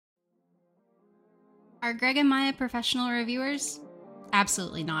Are Greg and Maya professional reviewers?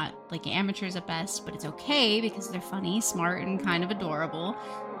 Absolutely not. Like amateurs at best, but it's okay because they're funny, smart, and kind of adorable.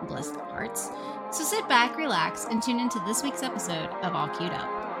 Bless their hearts. So sit back, relax, and tune into this week's episode of All Queued Up.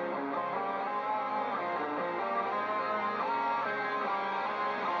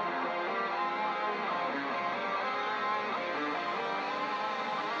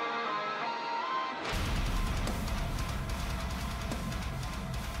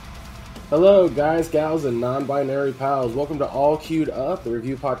 Hello, guys, gals, and non-binary pals. Welcome to All Queued Up, the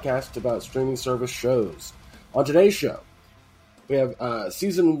review podcast about streaming service shows. On today's show, we have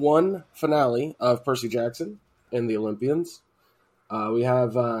Season 1 finale of Percy Jackson and the Olympians. We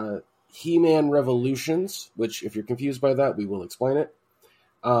have He-Man Revolutions, which, if you're confused by that, we will explain it.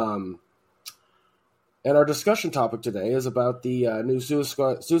 And our discussion topic today is about the new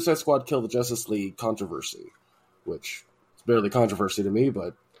Suicide Squad Kill the Justice League controversy, which is barely controversy to me,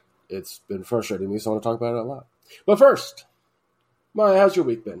 but it's been frustrating me, so I want to talk about it a lot. But first, Maya, how's your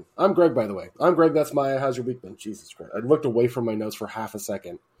week been? I'm Greg, by the way. I'm Greg, that's Maya. How's your week been? Jesus Christ. I looked away from my notes for half a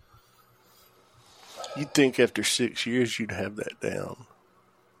second. You'd think after 6 years you'd have that down.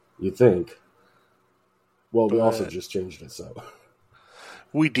 You'd think. Well, we also just changed it, so.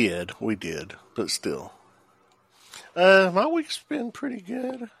 We did, but still. My week's been pretty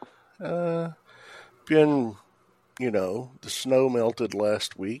good. The snow melted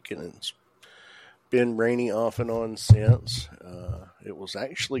last week, and it's been rainy off and on since. It was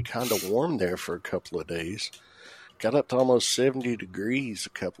actually kind of warm there for a couple of days. Got up to almost 70 degrees a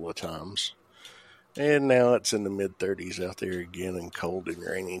couple of times. And now it's in the mid-30s out there again and cold and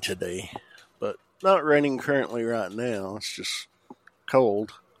rainy today. But not raining currently right now. It's just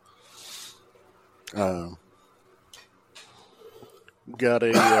cold. Got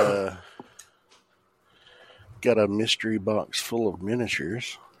a mystery box full of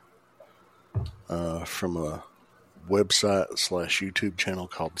miniatures from a website / YouTube channel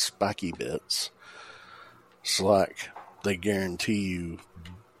called Spiky Bits. It's like they guarantee you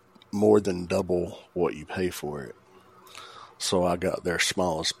more than double what you pay for it. So I got their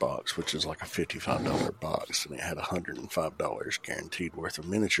smallest box, which is like a $55 box, and it had $105 guaranteed worth of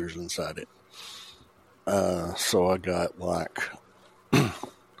miniatures inside it. So I got like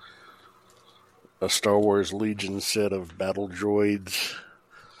a Star Wars Legion set of battle droids,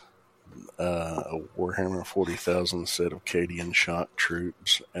 a Warhammer 40,000 set of Cadian shock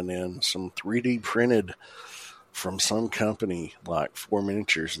troops, and then some 3D printed from some company, like 4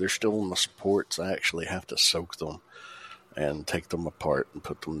 miniatures. They're still in the supports. I actually have to soak them and take them apart and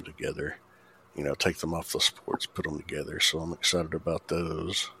put them together. Take them off the supports, put them together. So I'm excited about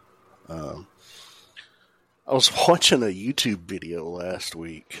those. I was watching a YouTube video last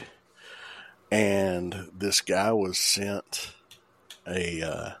week, and this guy was sent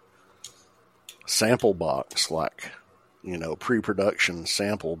a sample box, like, pre-production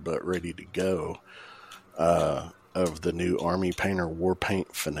sample, but ready to go, of the new Army Painter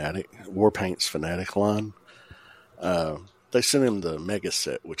Warpaints Fanatic line. They sent him the mega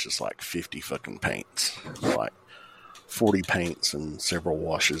set, which is like 50 fucking paints, like 40 paints and several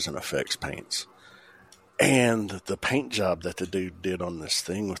washes and effects paints. And the paint job that the dude did on this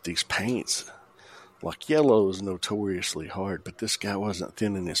thing with these paints, like yellow is notoriously hard, but this guy wasn't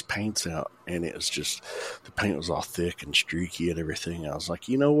thinning his paints out, and it was just, the paint was all thick and streaky and everything. I was like,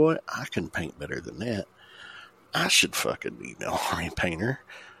 you know what? I can paint better than that. I should fucking email Army Painter.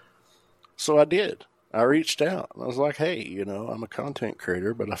 So I did. I reached out, and I was like, hey, I'm a content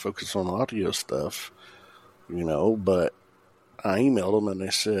creator, but I focus on audio stuff, but I emailed them, and they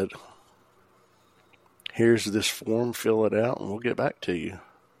said, here's this form, fill it out, and we'll get back to you.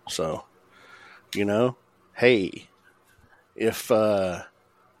 So, hey, if they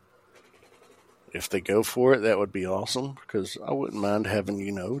go for it, that would be awesome, because I wouldn't mind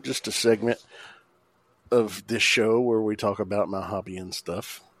having, just a segment of this show where we talk about my hobby and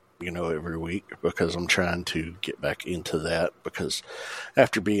stuff, every week, because I'm trying to get back into that, because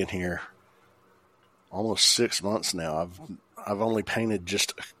after being here almost 6 months now, I've only painted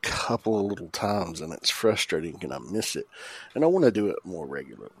just a couple of little times, and it's frustrating, and I miss it, and I want to do it more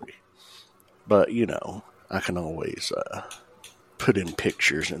regularly. But, I can always put in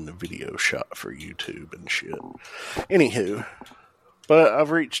pictures in the video shot for YouTube and shit. Anywho, but I've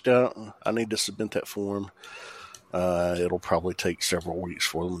reached out. I need to submit that form. It'll probably take several weeks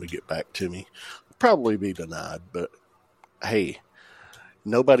for them to get back to me. Probably be denied, but hey,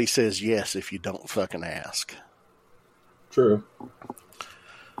 nobody says yes if you don't fucking ask. True.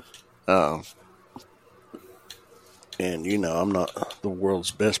 And, I'm not the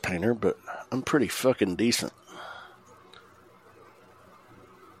world's best painter, but I'm pretty fucking decent.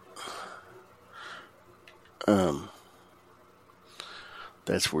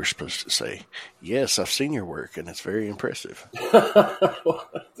 That's what we're supposed to say. Yes, I've seen your work, and it's very impressive.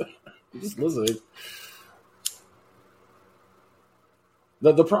 Just listening.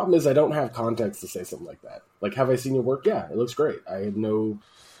 The problem is I don't have context to say something like that. Like, have I seen your work? Yeah, it looks great. I have no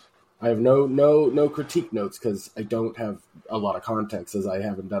critique notes because I don't have a lot of context, as I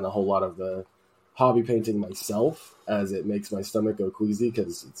haven't done a whole lot of the hobby painting myself, as it makes my stomach go queasy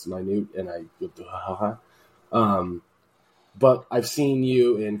because it's minute and I but I've seen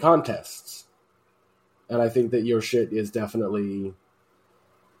you in contests, and I think that your shit is definitely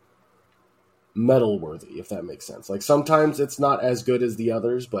medal worthy, if that makes sense. Like, sometimes it's not as good as the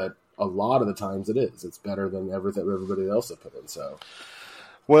others, but a lot of the times it is. It's better than everything everybody else has put in. So,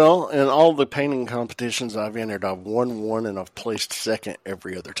 well, in all the painting competitions I've entered, I've won one and I've placed second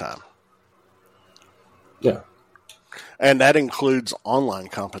every other time. Yeah. And that includes online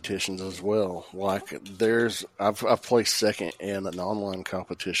competitions as well. Like, I've placed second in an online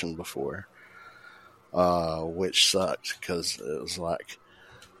competition before, which sucked because it was like,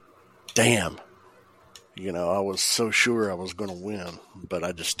 damn, I was so sure I was going to win, but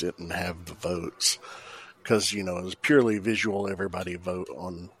I just didn't have the votes because, it was purely visual. Everybody vote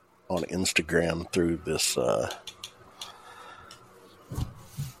on Instagram through this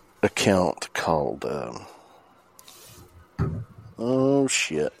account called, oh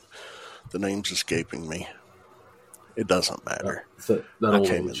shit, the name's escaping me. It doesn't matter. I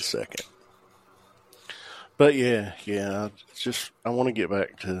came in second. But yeah, I want to get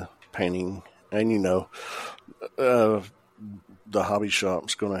back to painting. And, the hobby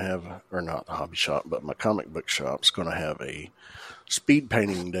shop's going to have, or not the hobby shop, but my comic book shop's going to have a speed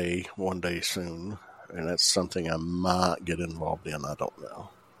painting day one day soon. And that's something I might get involved in. I don't know.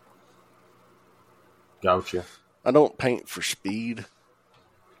 Gotcha. I don't paint for speed.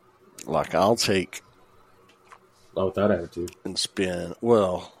 Like, I'll take... Not with that attitude. And spin.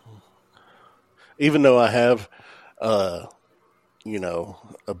 Well, even though I have... a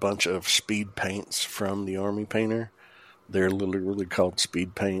bunch of speed paints from the Army Painter. They're literally called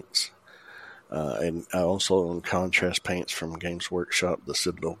speed paints. And I also own contrast paints from Games Workshop, the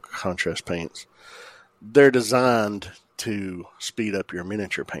Citadel contrast paints. They're designed to speed up your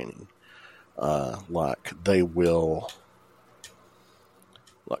miniature painting.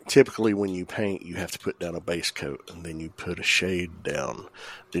 Typically when you paint, you have to put down a base coat, and then you put a shade down,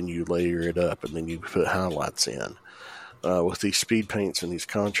 then you layer it up, and then you put highlights in. With these speed paints and these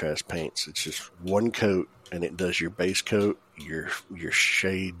contrast paints, it's just one coat, and it does your base coat, your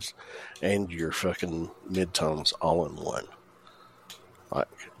shades, and your fucking midtones all in one. Like,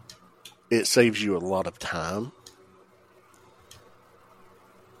 it saves you a lot of time.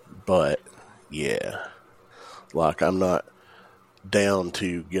 But, yeah. Like, I'm not down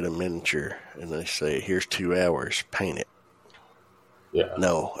to get a miniature, and they say, here's 2 hours, paint it. Yeah.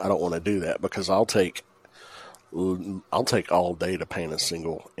 No, I don't want to do that, because I'll take all day to paint a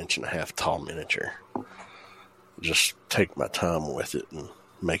single 1.5 inch tall miniature. Just take my time with it and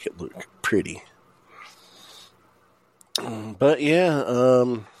make it look pretty. But yeah,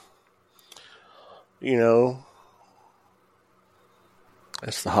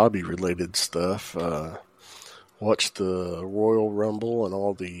 that's the hobby related stuff. Watched the Royal Rumble and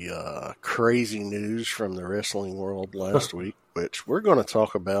all the crazy news from the wrestling world last week, which we're going to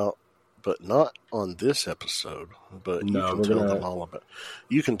talk about, but not on this episode. But you can tell them all about.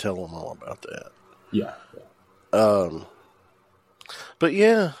 You can tell them all about that. Yeah. But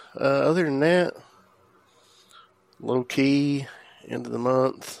yeah, other than that, low key, end of the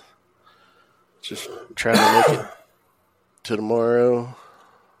month. Just trying to make it to tomorrow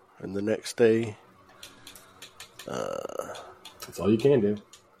and the next day. That's all you can do.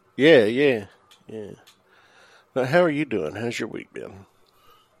 Yeah. But how are you doing? How's your week been?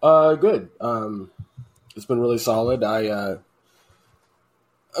 Good. It's been really solid. I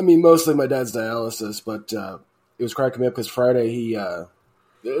mean, mostly my dad's dialysis, but it was cracking me up because Friday he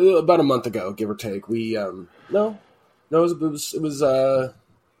about a month ago, give or take, we it was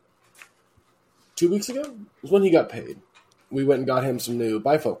 2 weeks ago. It was when he got paid. We went and got him some new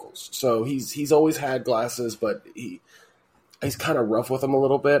bifocals. So he's always had glasses, but he's kind of rough with them a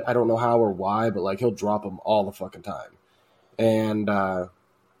little bit. I don't know how or why, but like he'll drop them all the fucking time. And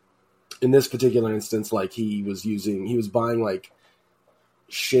in this particular instance, like he was buying like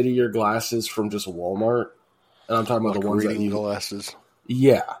shittier glasses from just Walmart. And I'm talking about like the ones reading glasses.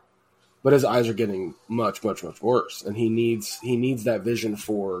 Yeah. But his eyes are getting much, much, much worse. And he needs that vision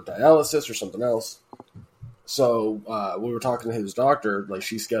for dialysis or something else. So we were talking to his doctor, like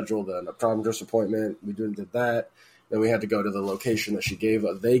she scheduled an optometrist appointment. We did that. Then we had to go to the location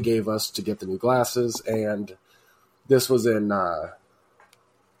that they gave us to get the new glasses, and this was in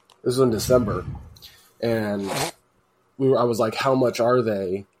December, and I was like, how much are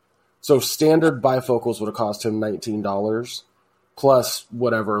they? So standard bifocals would have cost him $19 plus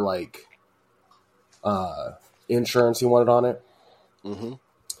whatever like insurance he wanted on it. Mm-hmm.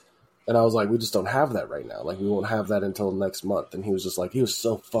 And I was like, we just don't have that right now. Like, we won't have that until next month. And he was just like, he was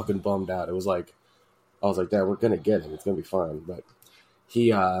so fucking bummed out. It was like, I was like, Dad, we're gonna get him. It's gonna be fine. But he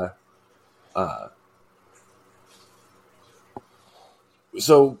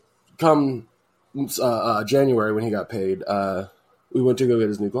so come January when he got paid, we went to go get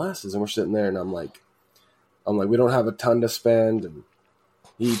his new glasses, and we're sitting there, and I'm like, we don't have a ton to spend. And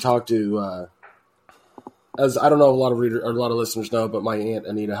he talked to, as I don't know, a lot of listeners know, but my aunt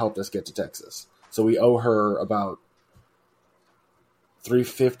Anita helped us get to Texas, so we owe her about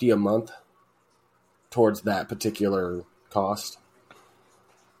 $350 a month towards that particular cost.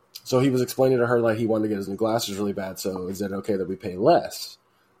 So he was explaining to her like he wanted to get his new glasses really bad. So is it okay that we pay less?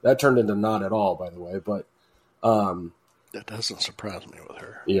 That turned into not at all, by the way, but that doesn't surprise me with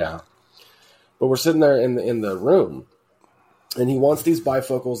her. Yeah, but we're sitting there in the room, and he wants these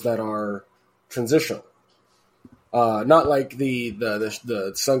bifocals that are transitional, not like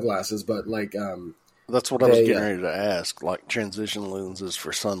the sunglasses, but like that's what I was getting ready to ask. Like transition lenses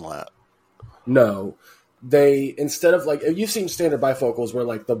for sunlight. No, they instead of like you've seen standard bifocals where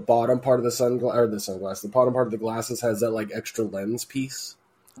like the bottom part of the bottom part of the glasses has that like extra lens piece.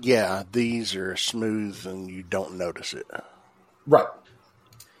 Yeah, these are smooth and you don't notice it. Right.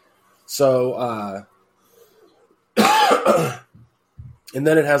 So, and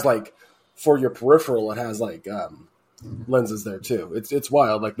then it has like, for your peripheral, it has like lenses there too. It's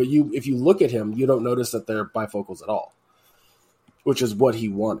wild. Like, but if you look at him, you don't notice that they're bifocals at all, which is what he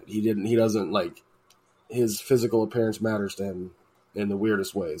wanted. He doesn't like, his physical appearance matters to him in the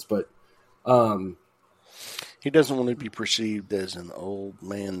weirdest ways, but he doesn't want to be perceived as an old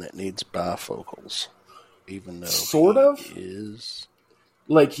man that needs bifocals, even though he is.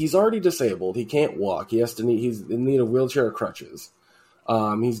 Like, he's already disabled. He can't walk. He's in need of wheelchair or crutches.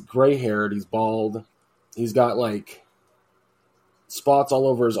 He's gray-haired. He's bald. He's got, like, spots all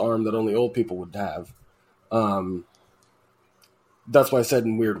over his arm that only old people would have. That's why I said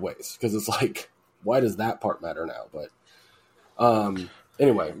in weird ways, because it's like, why does that part matter now? But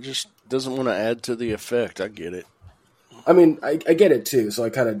anyway. Just doesn't want to add to the effect. I get it. I mean, I get it too, so I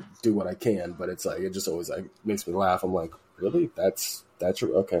kind of do what I can, but it's like, it just always like makes me laugh. I'm like, really? That's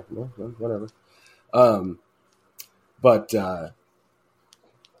your, okay, well, whatever. But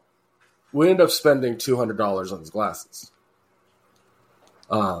we ended up spending $200 on his glasses.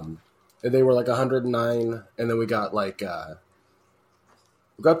 And they were like $109, and then we got like,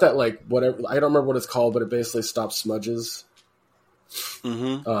 we got that like, whatever, I don't remember what it's called, but it basically stops smudges.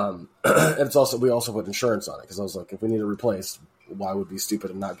 Mm-hmm. And it's also, we also put insurance on it, because I was like, if we need to replace, why would we be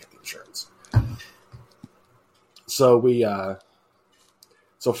stupid and not get the insurance? So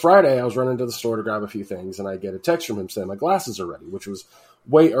so Friday I was running to the store to grab a few things, and I get a text from him saying my glasses are ready, which was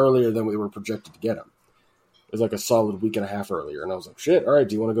way earlier than we were projected to get them. It was like a solid week and a half earlier, and I was like, shit, all right,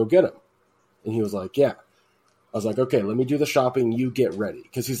 do you want to go get them? And he was like, yeah. I was like, okay, let me do the shopping, you get ready.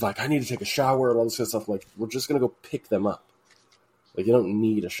 Because he's like, I need to take a shower and all this kind of stuff. Like, we're just going to go pick them up. Like, you don't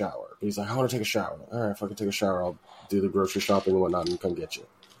need a shower. He's like, I want to take a shower. All right, if I can take a shower, I'll do the grocery shopping and whatnot and come get you.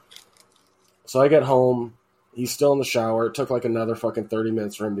 So I get home. He's still in the shower. It took like another fucking 30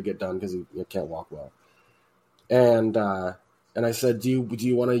 minutes for him to get done because he can't walk well. And I said, do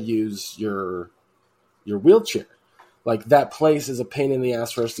you want to use your wheelchair? Like, that place is a pain in the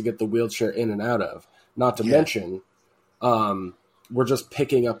ass for us to get the wheelchair in and out of. Not to mention, we're just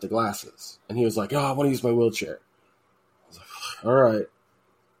picking up the glasses. And he was like, oh, I want to use my wheelchair. All right.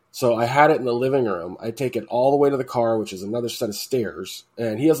 So I had it in the living room. I take it all the way to the car, which is another set of stairs.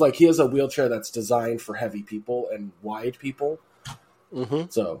 And he has a wheelchair that's designed for heavy people and wide people. Mm-hmm.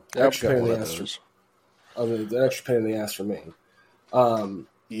 So extra pain in the ass. The extra pain in the ass for me.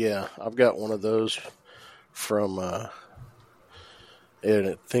 Yeah, I've got one of those from. And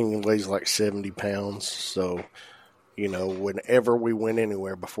the thing weighs like 70 pounds. So, you know, whenever we went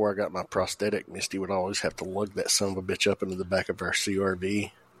anywhere before I got my prosthetic, Misty would always have to lug that son of a bitch up into the back of our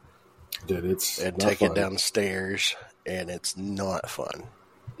CRV. Dude, it's and take fun. It down the stairs, and it's not fun.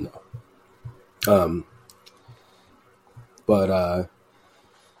 No. But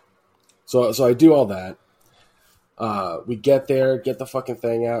so I do all that. We get there, get the fucking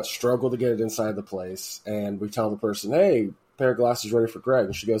thing out, struggle to get it inside the place, and we tell the person, hey, pair of glasses ready for Greg.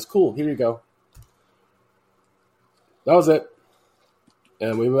 And she goes, cool, here you go. That was it.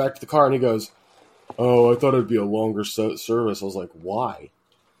 And we went back to the car, and he goes, oh, I thought it'd be a longer service. I was like, why?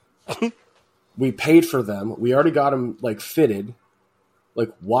 We paid for them. We already got them like fitted.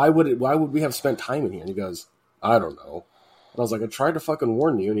 Like, why would we have spent time in here? And he goes, I don't know. And I was like, I tried to fucking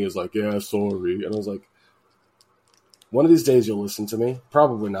warn you. And he was like, yeah, sorry. And I was like, one of these days you'll listen to me.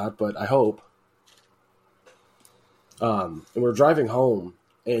 Probably not, but I hope. And we're driving home,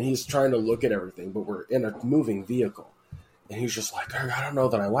 and he's trying to look at everything, but we're in a moving vehicle. And he's just like, I don't know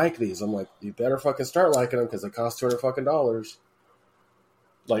that I like these. I'm like, you better fucking start liking them because they cost $200 fucking dollars.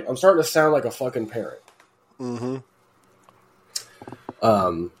 Like, I'm starting to sound like a fucking parent. Mm-hmm.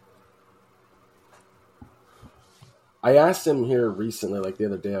 I asked him here recently, like the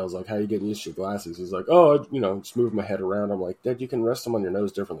other day, I was like, how are you getting used to your glasses? He's like, oh, just move my head around. I'm like, Dad, you can rest them on your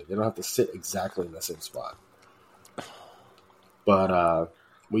nose differently. They don't have to sit exactly in the same spot. But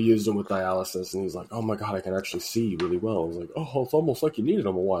we used them with dialysis, and he's like, oh my God, I can actually see really well. I was like, oh, it's almost like you needed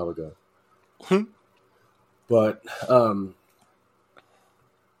them a while ago. But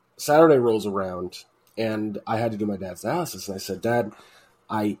Saturday rolls around, and I had to do my dad's dialysis, and I said, Dad,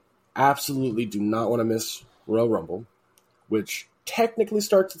 I absolutely do not want to miss Royal Rumble, which technically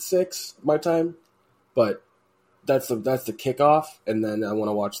starts at 6 my time, but that's the kickoff, and then I want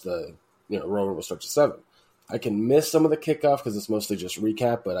to watch the Royal Rumble starts at 7. I can miss some of the kickoff because it's mostly just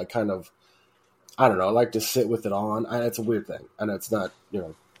recap, but I don't know, I like to sit with it on. It's a weird thing, and it's not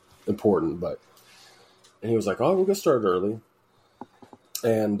important, but and he was like, oh, we'll get started early,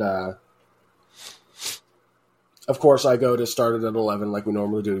 and of course I go to start it at 11 like we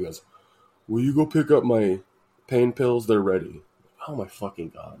normally do. He goes, will you go pick up my pain pills? They're ready. Oh my fucking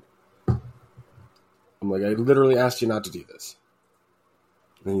God. I'm like, I literally asked you not to do this.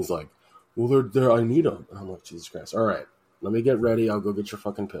 And he's like, well, they're I need them. And I'm like, Jesus Christ. All right, let me get ready. I'll go get your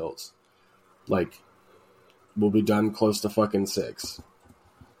fucking pills. Like, we'll be done close to fucking 6.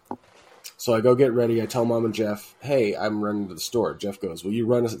 So I go get ready. I tell Mom and Jeff, hey, I'm running to the store. Jeff goes, will you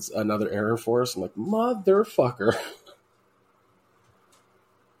run another errand for us? I'm like, motherfucker.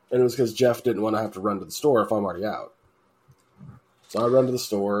 And it was because Jeff didn't want to have to run to the store if I'm already out. So I run to the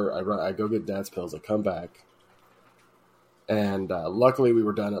store. I go get Dad's pills. I come back. And luckily we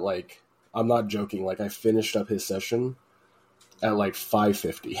were done at I'm not joking, I finished up his session at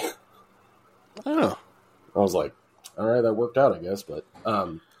 5:50. Oh. I was like, all right, that worked out, I guess. But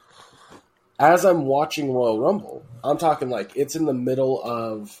as I'm watching Royal Rumble, I'm talking it's in the middle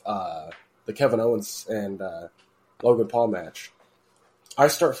of the Kevin Owens and Logan Paul match. I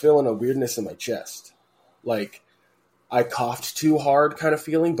start feeling a weirdness in my chest. I coughed too hard kind of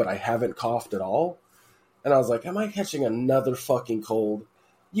feeling, but I haven't coughed at all. And I was like, am I catching another fucking cold?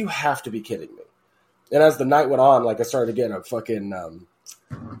 You have to be kidding me. And as the night went on, I started getting a fucking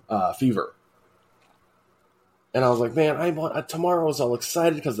fever. And I was like, man, tomorrow I was all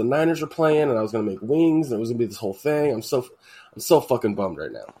excited because the Niners are playing, and I was going to make wings, and it was going to be this whole thing. I'm so fucking bummed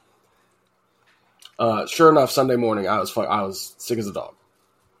right now. Sure enough, Sunday morning, I was sick as a dog.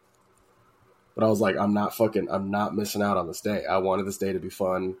 But I was like, I'm not missing out on this day. I wanted this day to be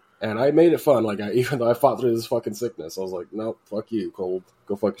fun. And I made it fun. Even though I fought through this fucking sickness, I was like, nope, fuck you, cold.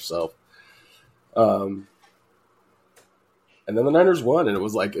 Go fuck yourself. And then the Niners won, and it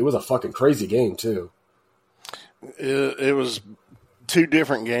was a fucking crazy game, too. It was 2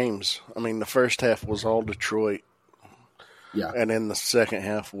 different games. I mean, the first half was all Detroit. Yeah. And then the second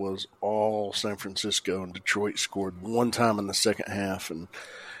half was all San Francisco, and Detroit scored 1 time in the second half, and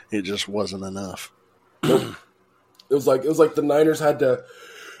it just wasn't enough. It was like the Niners had to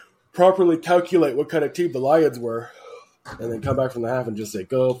properly calculate what kind of team the Lions were, and then come back from the half and just say,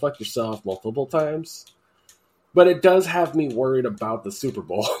 go fuck yourself multiple times. But it does have me worried about the Super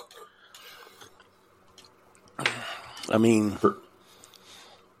Bowl. I mean,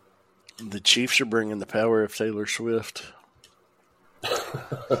 the Chiefs are bringing the power of Taylor Swift.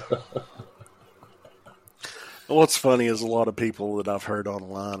 What's funny is a lot of people that I've heard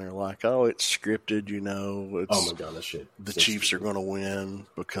online are like, oh, it's scripted, oh my God, that shit. The Chiefs are going to win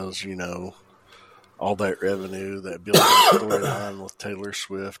because, all that revenue, that built storyline with Taylor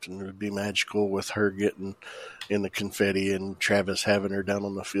Swift, and it would be magical with her getting in the confetti and Travis having her down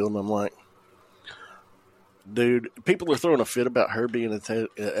on the field. And I'm like, dude, people are throwing a fit about her being at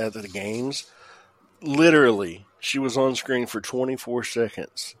the games. Literally, she was on screen for 24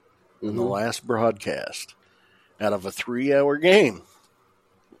 seconds in the last broadcast out of a 3-hour game.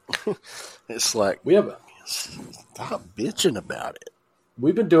 It's like, stop bitching about it.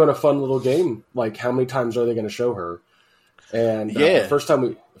 We've been doing a fun little game. How many times are they going to show her? And the first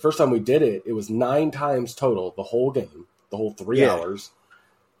time we did it, it was 9 times total, the whole game, the whole 3 hours.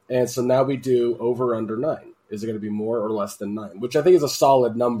 And so now we do over under 9. Is it going to be more or less than 9? Which I think is a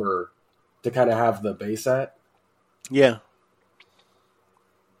solid number to kind of have the base at. Yeah.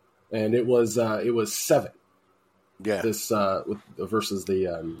 And it was 7. Yeah. Versus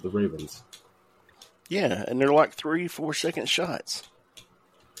the Ravens. Yeah, and they're like 3-4 second shots.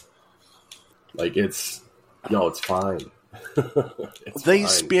 Like it's fine. They fine.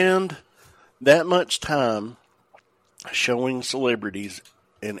 spend that much time showing celebrities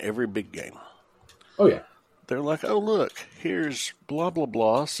in every big game. Oh yeah. They're like, oh look, here's blah blah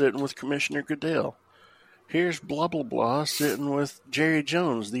blah sitting with Commissioner Goodell. Here's blah blah blah sitting with Jerry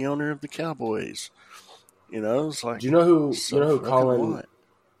Jones, the owner of the Cowboys. You know, it's like, Do you know who Colin?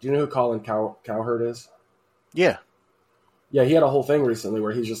 Do you know who Colin Cowherd is? Yeah. Yeah, he had a whole thing recently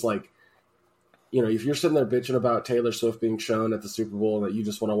where he's just like, if you're sitting there bitching about Taylor Swift being shown at the Super Bowl and that you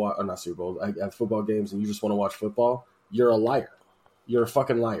just want to watch, not Super Bowl, at football games and you just want to watch football, you're a liar. You're a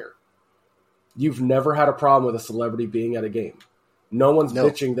fucking liar. You've never had a problem with a celebrity being at a game. No one's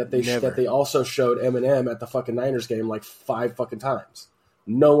bitching that they also showed Eminem at the fucking Niners game like 5 fucking times.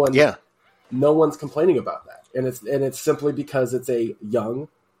 No one's complaining about that. And it's simply because it's a young,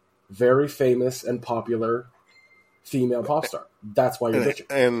 very famous and popular female pop star. That's why you're bitching.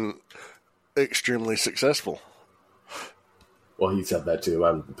 And extremely successful. Well, he said that too.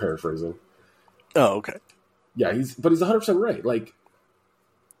 I'm paraphrasing. Oh, okay. Yeah, he's 100% right. Like,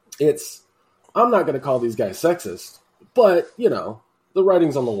 I'm not going to call these guys sexist, but, the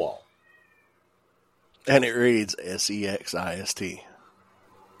writing's on the wall. And it reads Sexist.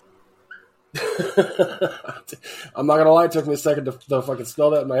 I'm not going to lie, it took me a second to fucking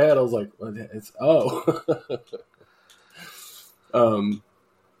spell that in my head. I was like, it's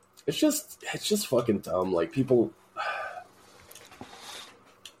it's just fucking dumb. Like, people,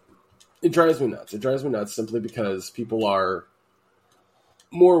 it drives me nuts. It drives me nuts simply because people are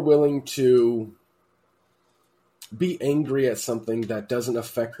more willing to be angry at something that doesn't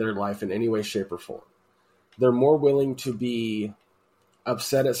affect their life in any way, shape, or form. They're more willing to be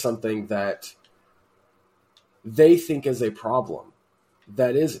upset at something that they think is a problem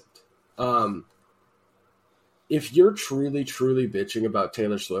that isn't. If you're truly, truly bitching about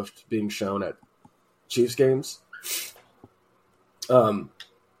Taylor Swift being shown at Chiefs games, I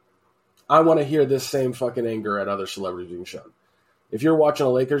want to hear this same fucking anger at other celebrities being shown. If you're watching a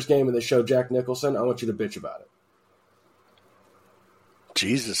Lakers game and they show Jack Nicholson, I want you to bitch about it.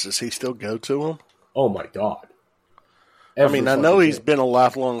 Jesus, does he still go to him? Oh my God. I know he's been a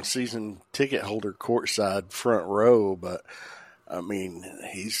lifelong season ticket holder courtside front row, but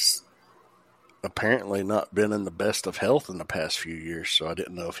he's apparently not been in the best of health in the past few years, so I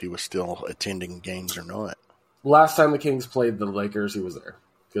didn't know if he was still attending games or not. Last time the Kings played the Lakers, he was there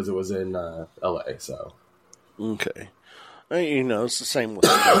because it was in L.A., so. Okay. It's the same with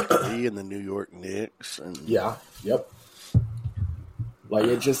Lee and the New York Knicks. And yeah, yep. Like,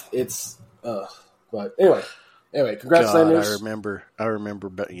 but anyway, congrats, Niners. I remember,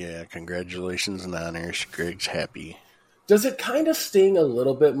 but yeah, congratulations, Niners. Greg's happy. Does it kind of sting a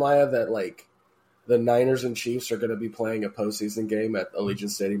little bit, Maya, that, like, the Niners and Chiefs are going to be playing a postseason game at Allegiant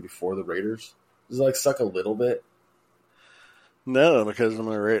Stadium before the Raiders? Does it, like, suck a little bit? No, because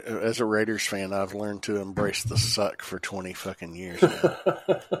as a Raiders fan, I've learned to embrace the suck for 20 fucking years now.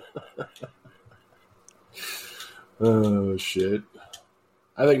 Oh, shit.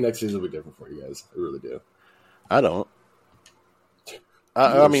 I think next season will be different for you guys. I really do. I don't.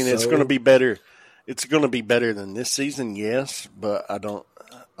 It's going to be better. It's going to be better than this season, yes, but I don't,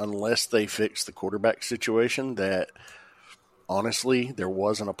 unless they fix the quarterback situation that, honestly, there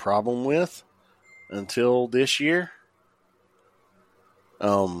wasn't a problem with until this year.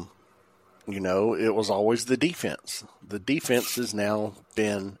 It was always the defense. The defense has now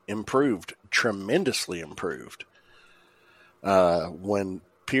been improved, tremendously improved. When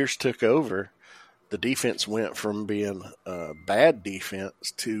Pierce took over, the defense went from being a bad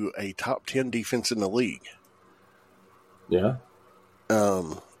defense to a top 10 defense in the league. Yeah.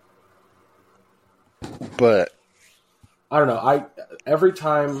 But I don't know. Every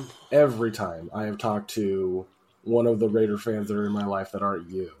time I have talked to one of the Raider fans that are in my life that aren't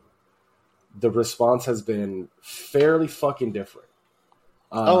you, the response has been fairly fucking different.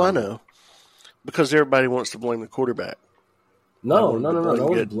 I know. Because everybody wants to blame the quarterback. No. No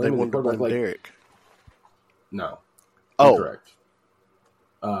one's blaming the quarterback. Like, Derek. No. Oh. Correct.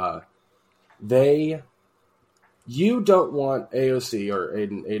 You don't want AOC or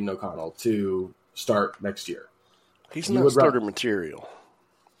Aiden O'Connell to start next year. He's not starter material.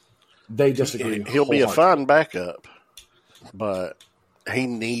 They disagree. He'll be a fine backup, but he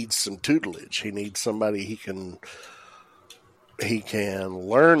needs some tutelage. He needs somebody he can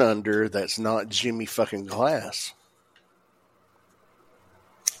learn under that's not Jimmy fucking Glass.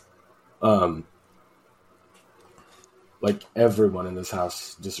 Like, everyone in this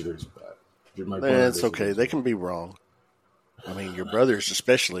house disagrees with that. My brother It's okay. disagrees They with can be wrong. I mean, your brother's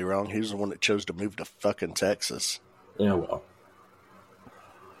especially wrong. He's the one that chose to move to fucking Texas. it. Yeah, well.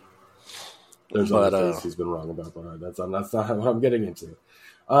 There's But, other things he's been wrong about, but that's not what I'm getting into.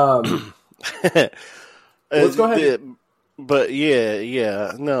 Let's go ahead. But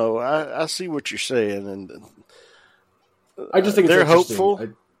yeah. No, I see what you're saying, and I just think it's they're interesting. hopeful. I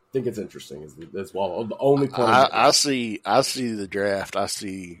think it's interesting. Is well, the only point. I see the draft. I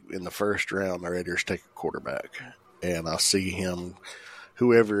see in the first round the Raiders take a quarterback, and I see him,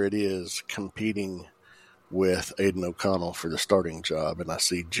 whoever it is, competing with Aiden O'Connell for the starting job, and I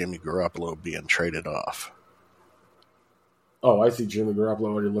see Jimmy Garoppolo being traded off. Oh, I see Jimmy Garoppolo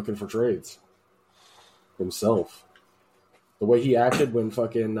already looking for trades himself. The way he acted when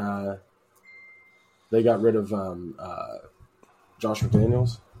fucking they got rid of Josh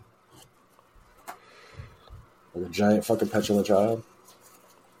McDaniels. Like a giant fucking petulant child.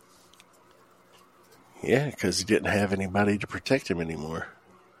 Yeah, because he didn't have anybody to protect him anymore.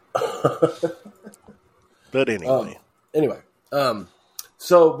 But anyway.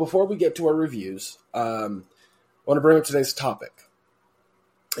 So before we get to our reviews, I want to bring up today's topic.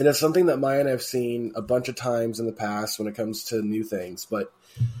 And it's something that Maya and I have seen a bunch of times in the past when it comes to new things. But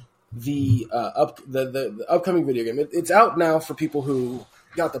the upcoming video game, it's out now for people who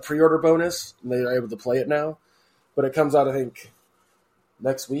got the pre-order bonus, and they are able to play it now. But it comes out, I think,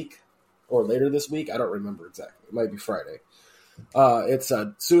 next week or later this week. I don't remember exactly. It might be Friday. It's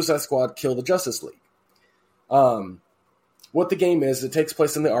Suicide Squad Kill the Justice League. What the game is, it takes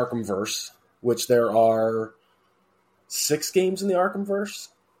place in the Arkhamverse, which there are 6 games in the Arkhamverse.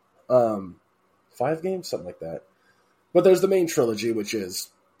 5 games? Something like that. But there's the main trilogy, which is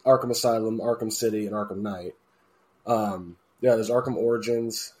Arkham Asylum, Arkham City, and Arkham Knight. There's Arkham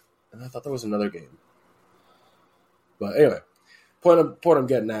Origins, and I thought there was another game. But anyway, point I'm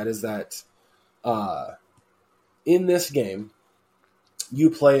getting at is that in this game,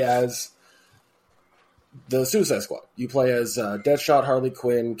 you play as the Suicide Squad. You play as Deadshot, Harley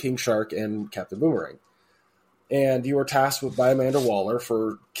Quinn, King Shark, and Captain Boomerang. And you are tasked by Amanda Waller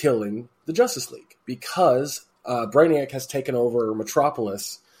for killing the Justice League because Brainiac has taken over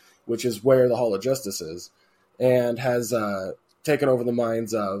Metropolis, which is where the Hall of Justice is, and has taken over the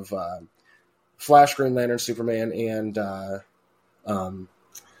minds of Flash, Green Lantern, Superman, and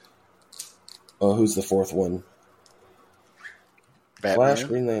who's the fourth one? Batman? Flash,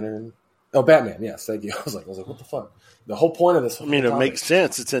 Green Lantern. Oh, Batman. Yes, thank you. I was like, what the fuck? The whole point of this. I mean, it makes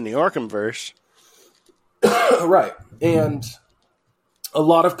sense. It's in the Arkhamverse. Right. And a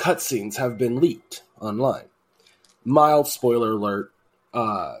lot of cutscenes have been leaked online. Mild spoiler alert.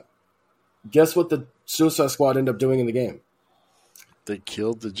 Guess what the Suicide Squad ended up doing in the game? They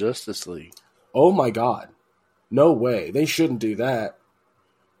killed the Justice League. Oh my god. No way. They shouldn't do that.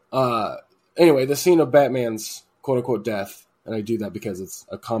 Anyway, the scene of Batman's quote-unquote death, and I do that because it's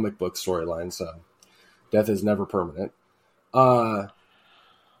a comic book storyline, so death is never permanent.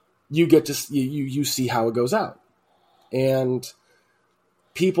 You get to you see how it goes out, and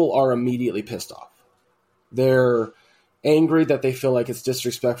people are immediately pissed off. They're angry that they feel like it's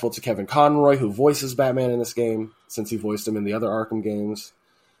disrespectful to Kevin Conroy, who voices Batman in this game, since he voiced him in the other Arkham games.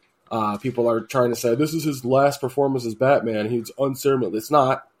 People are trying to say this is his last performance as Batman. He's unceremonious. It's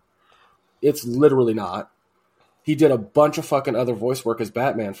not. It's literally not. He did a bunch of fucking other voice work as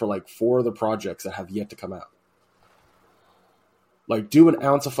Batman for like 4 other projects that have yet to come out. Like, do an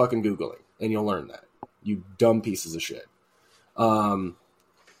ounce of fucking Googling, and you'll learn that. You dumb pieces of shit.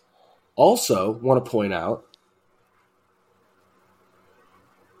 Also, want to point out,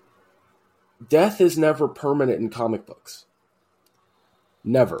 death is never permanent in comic books.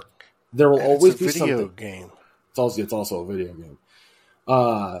 Never. There will always be something. It's a video game. It's also a video game.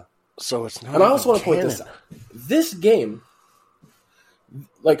 So it's not. And I also want to point this out. This game,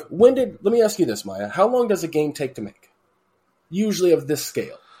 like, let me ask you this, Maya. How long does a game take to make? Usually of this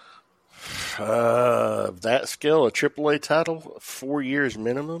scale. That scale, a AAA title, 4 years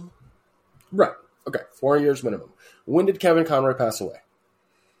minimum? Right. Okay, 4 years minimum. When did Kevin Conroy pass away?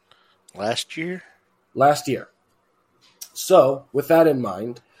 Last year? Last year. So, with that in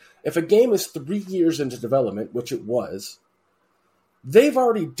mind, if a game is 3 years into development, which it was, they've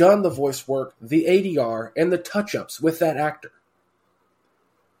already done the voice work, the ADR, and the touch-ups with that actor.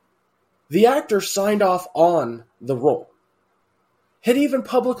 The actor signed off on the role. Had even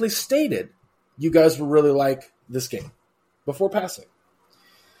publicly stated, you guys will really like this game, before passing.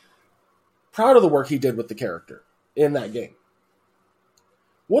 Proud of the work he did with the character in that game.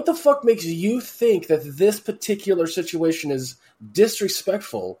 What the fuck makes you think that this particular situation is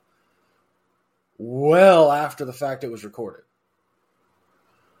disrespectful well after the fact it was recorded.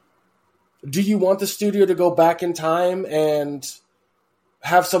 Do you want the studio to go back in time and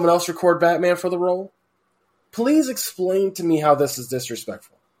have someone else record Batman for the role? Please explain to me how this is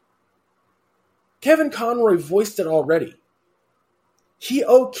disrespectful. Kevin Conroy voiced it already. He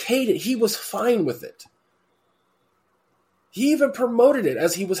okayed it. He was fine with it. He even promoted it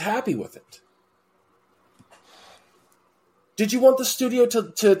as he was happy with it. Did you want the studio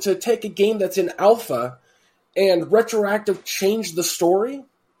to take a game that's in alpha and retroactive change the story?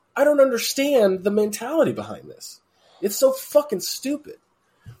 I don't understand the mentality behind this. It's so fucking stupid.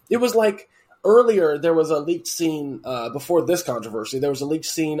 It was like earlier there was a leaked scene, before this controversy, there was a leaked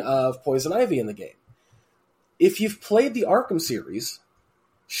scene of Poison Ivy in the game. If you've played the Arkham series,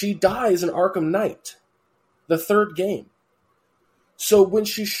 she dies in Arkham Knight, the third game. So when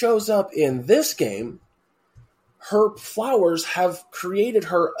she shows up in this game, her flowers have created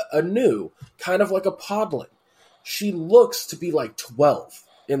her anew, kind of like a podling. She looks to be like 12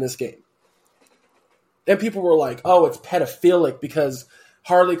 in this game. And people were like, oh, it's pedophilic because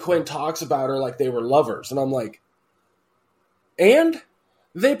Harley Quinn talks about her like they were lovers. And I'm like, and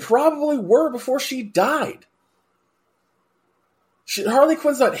they probably were before she died. Harley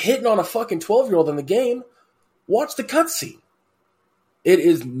Quinn's not hitting on a fucking 12-year-old in the game. Watch the cutscene. It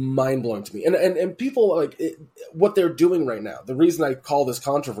is mind-blowing to me. And people, like, what they're doing right now, the reason I call this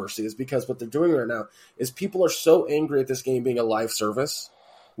controversy is because what they're doing right now is people are so angry at this game being a live service,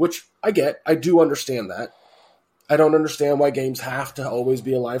 which I get. I do understand that. I don't understand why games have to always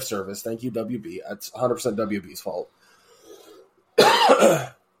be a live service. Thank you, WB. That's 100% WB's fault.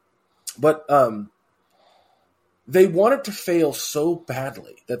 But they want it to fail so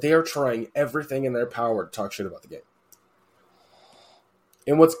badly that they are trying everything in their power to talk shit about the game.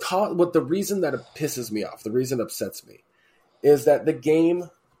 And what the reason that it pisses me off, the reason it upsets me, is that the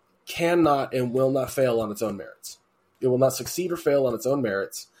game cannot and will not fail on its own merits. It will not succeed or fail on its own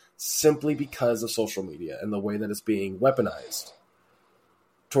merits simply because of social media and the way that it's being weaponized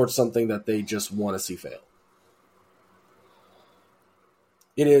towards something that they just want to see fail.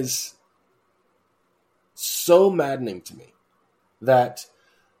 It is so maddening to me that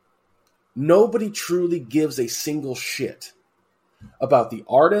nobody truly gives a single shit about the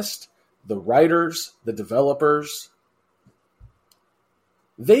artist, the writers, the developers.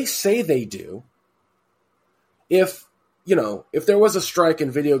 They say they do. If there was a strike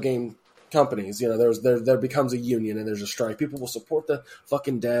in video game companies, there becomes a union and there's a strike, people will support the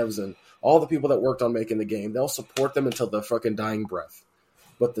fucking devs and all the people that worked on making the game. They'll support them until the fucking dying breath.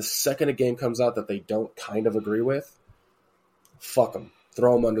 But the second a game comes out that they don't kind of agree with, fuck them.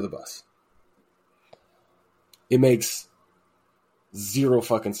 Throw them under the bus. It makes zero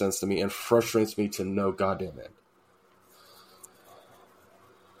fucking sense to me and frustrates me to no goddamn end.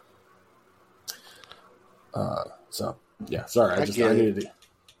 So, yeah, sorry. I needed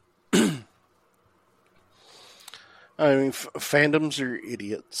to... I mean, fandoms are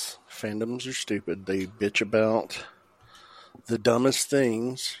idiots. Fandoms are stupid. They bitch about the dumbest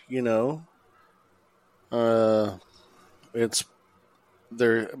things, It's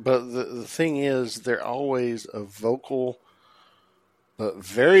there, but the thing is, they're always a vocal but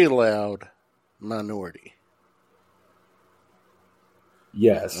very loud minority.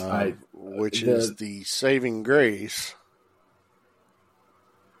 Yes, which is the saving grace,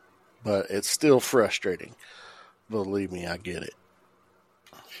 but it's still frustrating. Believe me, I get it.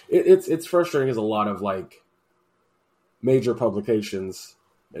 It's frustrating as a lot of like major publications,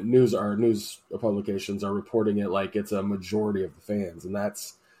 news publications are reporting it like it's a majority of the fans, and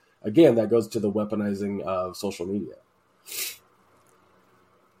that's again that goes to the weaponizing of social media.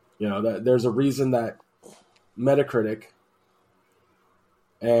 There's a reason that Metacritic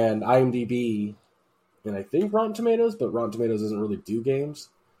and IMDb, and I think Rotten Tomatoes, but Rotten Tomatoes doesn't really do games,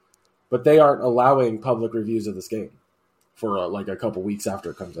 but they aren't allowing public reviews of this game for a couple weeks after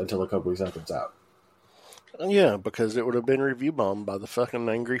it comes, until a couple weeks after it's out. Yeah, because it would have been review bombed by the fucking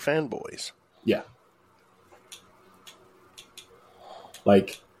angry fanboys. Yeah.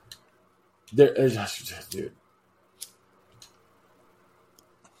 Like, dude.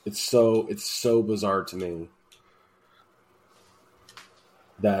 It's so bizarre to me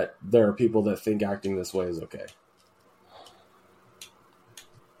that there are people that think acting this way is okay.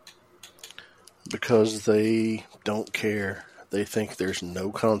 Because they don't care. They think there's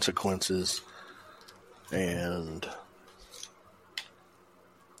no consequences. And,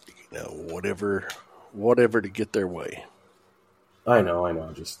 whatever to get their way. I know.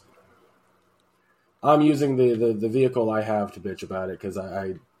 I'm using the vehicle I have to bitch about it because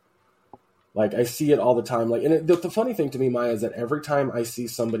I see it all the time. Like, and the funny thing to me, Maya, is that every time I see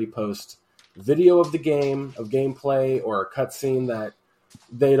somebody post video of the game, of gameplay, or a cutscene that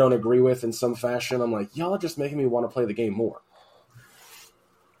they don't agree with in some fashion, I'm like, y'all are just making me want to play the game more.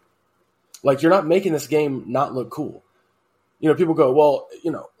 Like, you're not making this game not look cool. You know, people go, well,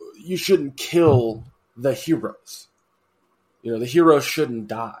 you know, you shouldn't kill the heroes. You know, the heroes shouldn't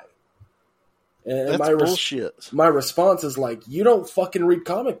die. And that's bullshit. My response is like, you don't fucking read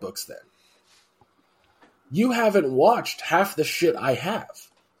comic books then. You haven't watched half the shit I have.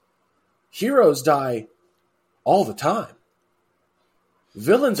 Heroes die all the time.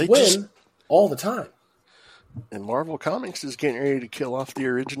 Villains win all the time. And Marvel Comics is getting ready to kill off the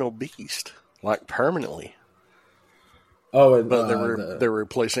original Beast, like permanently. Oh, and but they're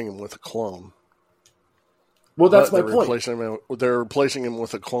replacing him with a clone. Well, that's my point. They're replacing him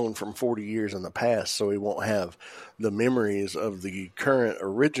with a clone from 40 years in the past, so he won't have the memories of the current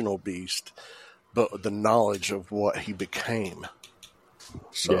original Beast, but the knowledge of what he became.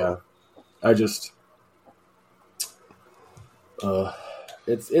 So, yeah, I just,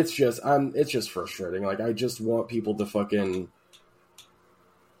 it's just frustrating. Like, I just want people to fucking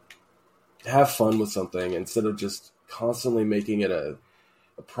have fun with something instead of just constantly making it a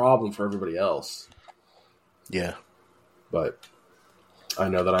problem for everybody else. Yeah. But I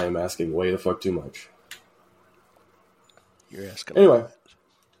know that I am asking way the fuck too much. You're asking anyway.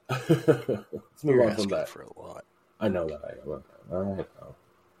 Let's move on from that. For a lot. I know that I know.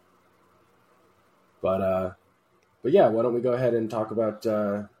 But yeah, why don't we go ahead and talk about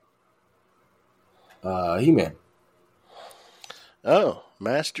He-Man? Oh,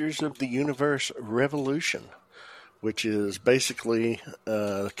 Masters of the Universe Revolution, which is basically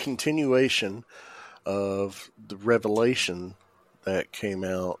a continuation of the Revelation that came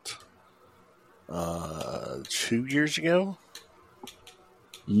out 2 years ago.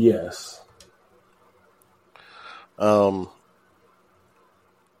 Yes.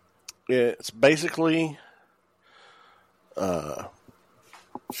 It's basically a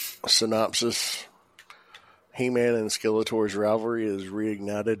synopsis. He-Man and Skeletor's rivalry is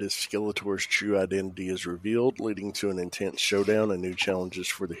reignited as Skeletor's true identity is revealed, leading to an intense showdown and new challenges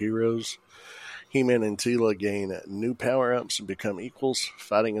for the heroes. He-Man and Teela gain new power-ups and become equals,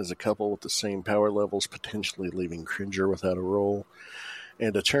 fighting as a couple with the same power levels, potentially leaving Cringer without a role.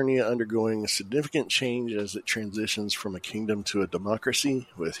 And Eternia undergoing a significant change as it transitions from a kingdom to a democracy,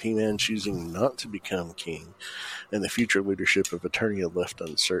 with He-Man choosing not to become king, and the future leadership of Eternia left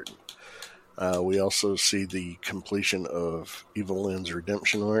uncertain. We also see the completion of Evelyn's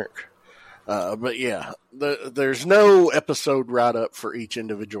redemption arc. But yeah, there's no episode write-up for each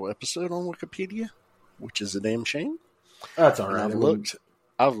individual episode on Wikipedia, which is a damn shame. That's all right.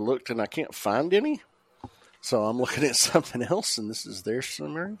 I've looked and I can't find any. So I'm looking at something else, and this is their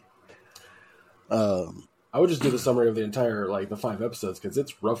summary. I would just do the summary of the entire, the 5 episodes, because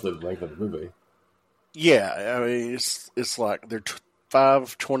it's roughly the length of the movie. Yeah, I mean, it's like they're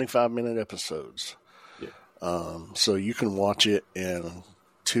 5 25-minute episodes. Yeah. So you can watch it in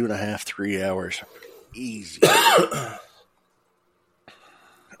 2.5, 3 hours. Easy. I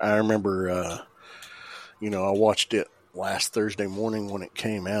remember, I watched it last Thursday morning when it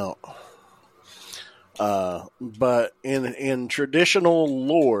came out. But in traditional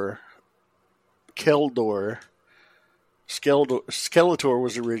lore, Skeletor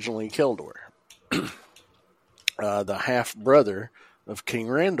was originally Keldor, the half-brother of King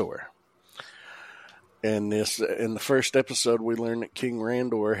Randor. And in the first episode, we learn that King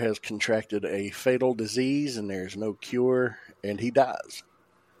Randor has contracted a fatal disease, and there's no cure, and he dies.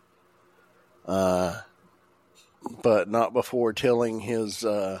 But not before telling his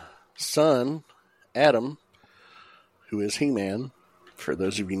son, Adam, who is He-Man, for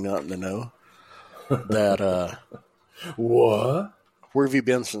those of you not in the know, that what? Where have you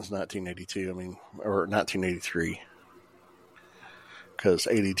been since 1982? Or 1983? Because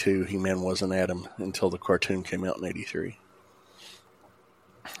 82, He-Man wasn't Adam until the cartoon came out in 83.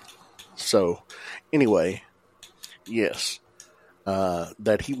 So, anyway, yes,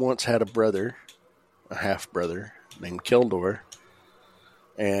 that he once had a brother, a half-brother, named Keldor,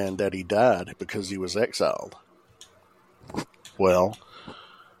 and that he died because he was exiled. Well,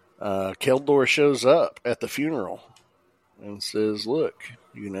 Keldor shows up at the funeral and says, look,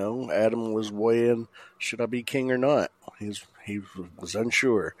 Adam was weighing, should I be king or not? He was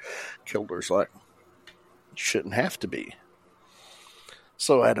unsure. Keldor's like, you shouldn't have to be.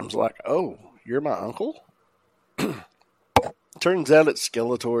 So Adam's like, oh, you're my uncle? Turns out it's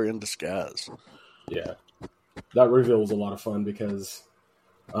Skeletor in disguise. Yeah. That reveal was a lot of fun because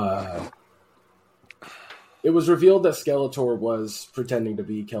it was revealed that Skeletor was pretending to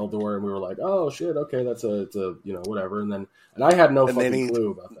be Keldor, and we were like, "Oh shit, okay, it's a whatever." And I had no fucking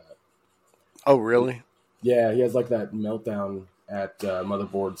clue about that. Oh, really? Yeah, he has like that meltdown at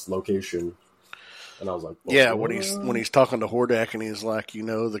Motherboard's location, and I was like, Yeah, what? when he's talking to Hordak and he's like, the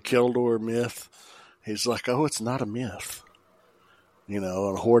Keldor myth. He's like, oh, it's not a myth. And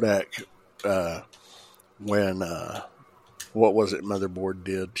Hordak, when what was it Motherboard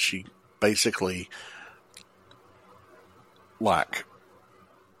did? She basically like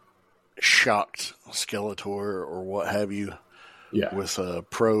shocked Skeletor or what have you with a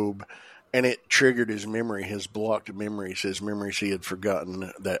probe, and it triggered his memory, his blocked memories, his memories he had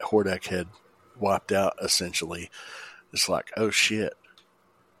forgotten that Hordak had wiped out, essentially. It's like, oh shit,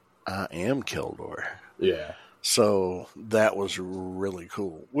 I am Keldor. Yeah. So that was really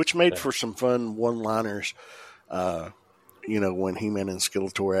cool, which made for some fun one-liners, when He-Man and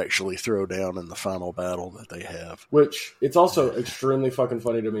Skeletor actually throw down in the final battle that they have. Which, it's also extremely fucking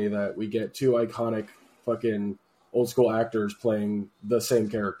funny to me that we get two iconic fucking old school actors playing the same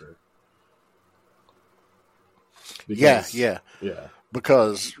character. Because, yeah.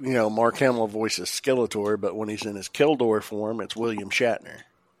 Because, Mark Hamill voices Skeletor, but when he's in his Keldor form, it's William Shatner.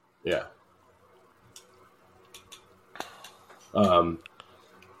 Yeah.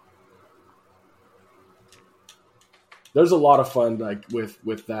 There's a lot of fun like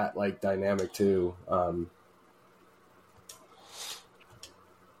with that like dynamic too.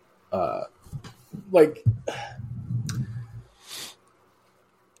 Like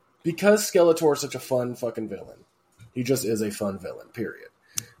because Skeletor is such a fun fucking villain. He just is a fun villain, period.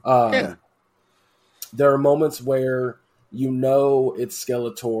 There are moments where it's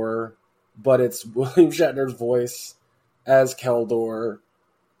Skeletor, but it's William Shatner's voice as Keldor.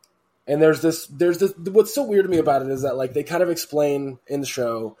 And there's this, what's so weird to me about it is that like they kind of explain in the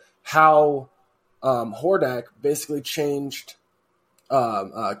show how Hordak basically changed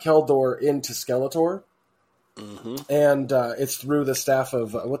Keldor into Skeletor. Mm-hmm. And it's through the staff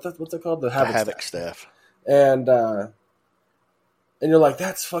of, what's it called? The Havoc staff. And you're like,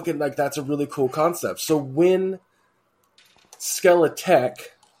 that's fucking, like, that's a really cool concept. So when Skeletech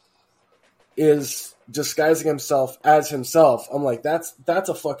is disguising himself as himself, I'm like, that's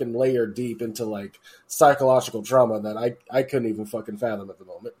a fucking layer deep into like psychological trauma that I couldn't even fucking fathom at the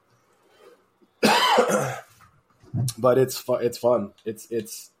moment. But it's fun.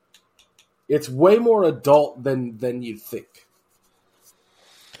 It's way more adult than you think.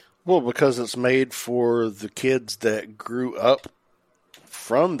 Well, because it's made for the kids that grew up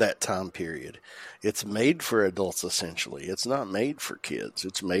from that time period. It's made for adults essentially. It's not made for kids.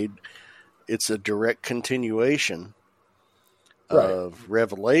 It's a direct continuation of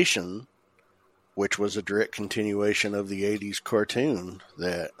Revelation, which was a direct continuation of the 80s cartoon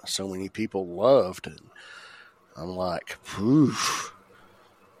that so many people loved. And I'm like, oof.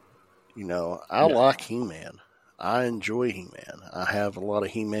 I like He-Man. I enjoy He-Man. I have a lot of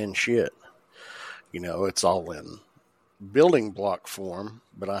He-Man shit. It's all in building block form,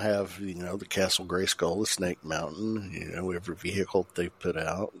 but I have, the Castle Grayskull, the Snake Mountain, every vehicle they put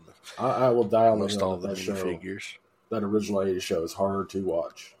out. I will die on that show. Figures. That original 80s show is hard to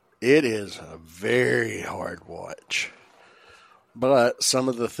watch. It is a very hard watch. But some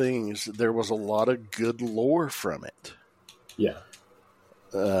of the things, there was a lot of good lore from it. Yeah.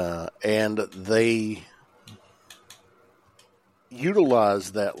 And they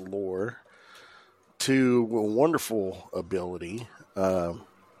utilized that lore to a wonderful ability. A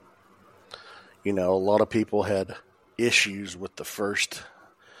lot of people had issues with the first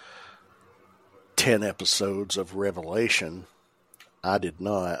 10 episodes of Revelation. I did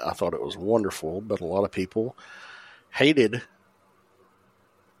not. I thought it was wonderful, but a lot of people hated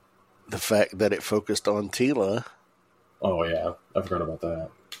the fact that it focused on Teela. Oh, yeah. I forgot about that.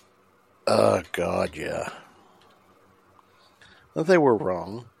 Oh, God, yeah. But they were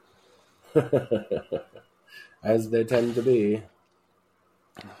wrong. As they tend to be.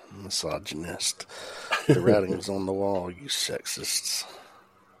 Misogynist. The writing's on the wall, you sexists.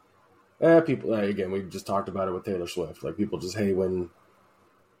 People, again, we just talked about it with Taylor Swift. Like, people just hate when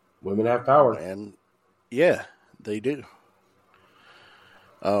women have power. And, yeah, they do.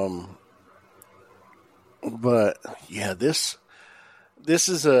 But, yeah, this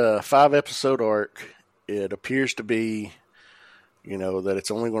is a 5-episode arc. It appears to be, that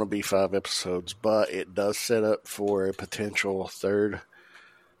it's only going to be 5 episodes, but it does set up for a potential third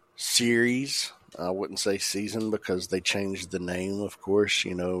series. I wouldn't say season because they changed the name, of course.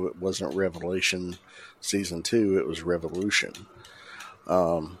 It wasn't Revelation Season 2, it was Revolution.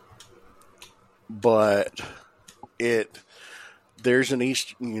 But there's an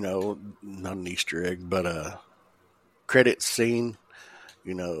not an Easter egg, but a credit scene.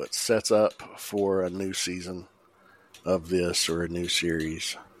 It sets up for a new season of this or a new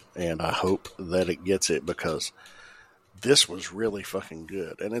series. and I hope that it gets it because this was really fucking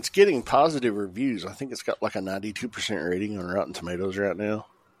good. And it's getting positive reviews. I think it's got like a 92% rating on Rotten Tomatoes right now.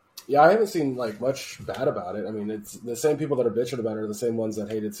 Yeah, I haven't seen like much bad about it. I mean, it's the same people that are bitching about it are the same ones that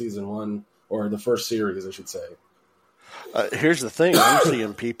hated season 1 or the first series, I should say. Here's the thing. I'm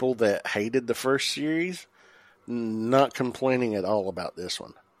seeing people that hated the first series not complaining at all about this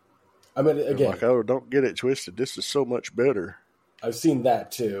one. I mean, again, they're like, oh, don't get it twisted. This is so much better. I've seen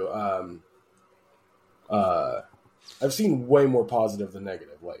that too. I've seen way more positive than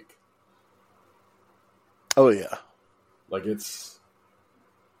negative. Like, oh yeah, like it's.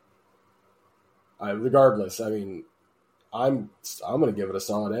 Regardless, I mean, I'm gonna give it a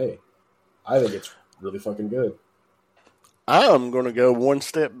solid A. I think it's really fucking good. I'm going to go one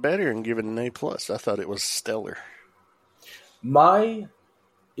step better and give it an A+. I thought it was stellar. My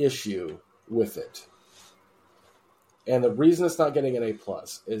issue with it, and the reason it's not getting an A+,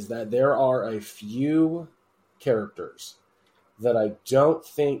 is that there are a few characters that I don't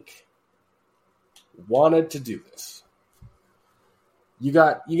think wanted to do this. You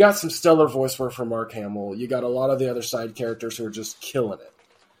got some stellar voice work from Mark Hamill. You got a lot of the other side characters who are just killing it.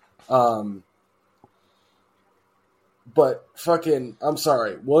 But fucking, I'm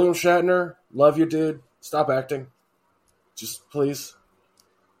sorry. William Shatner, love you, dude. Stop acting. Just please.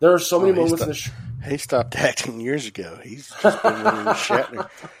 There are so many moments in the show. He stopped acting years ago. He's just been William Shatner.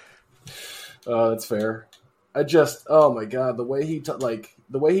 Oh, that's fair. Oh my god, the way he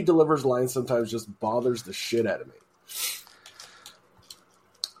the way he delivers lines sometimes just bothers the shit out of me.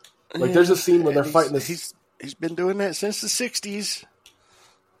 Like, there's a scene where they're fighting this. He's been doing that since the 60s.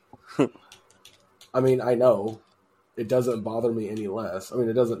 I mean, I know. It doesn't bother me any less. I mean,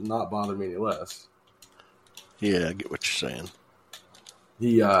 it doesn't not bother me any less. Yeah, I get what you're saying.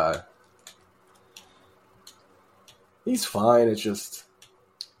 He's fine. It's just...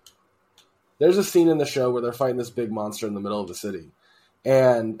 There's a scene in the show where they're fighting this big monster in the middle of the city.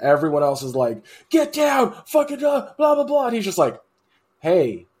 And everyone else is like, get down! Fucking blah, blah, blah. And he's just like,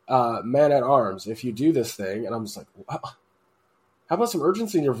 hey, man at arms, if you do this thing... And I'm just like, wow. How about some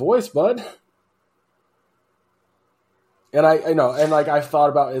urgency in your voice, bud? And I know, and like I've thought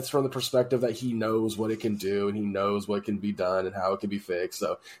about it's from the perspective that he knows what it can do and he knows what can be done and how it can be fixed.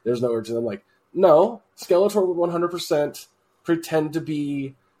 So there's no urgency. I'm like, no, Skeletor would 100% pretend to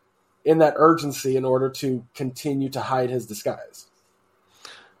be in that urgency in order to continue to hide his disguise.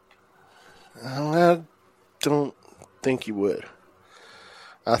 I don't think he would.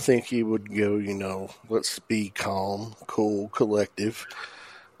 I think he would go, let's be calm, cool, collective.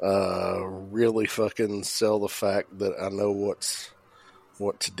 Really fucking sell the fact that I know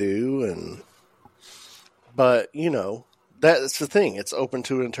what to do, but that's the thing. It's open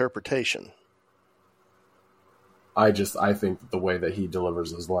to interpretation. I think that the way that he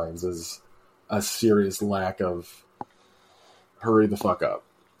delivers his lines is a serious lack of hurry the fuck up.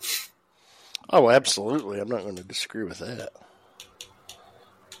 Oh, absolutely. I'm not going to disagree with that.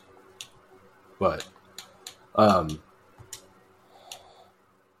 But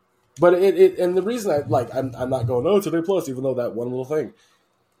it and the reason I'm not going, oh, it's an A+, even though that one little thing.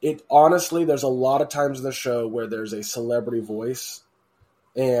 It honestly, there's a lot of times in the show where there's a celebrity voice,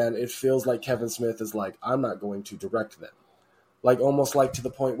 and it feels like Kevin Smith is like, I'm not going to direct them. Like, almost like to the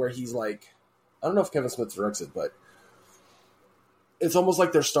point where he's like, I don't know if Kevin Smith directs it, but it's almost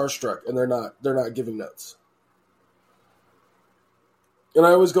like they're starstruck and they're not giving notes. And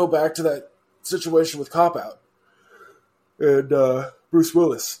I always go back to that situation with Cop Out and Bruce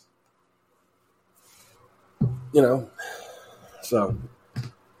Willis. So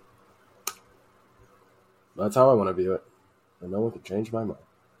that's how I want to view it. And no one can change my mind.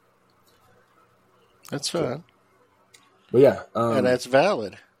 That's fine. But yeah. And that's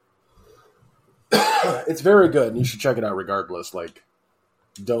valid. It's very good, and you should check it out regardless. Like,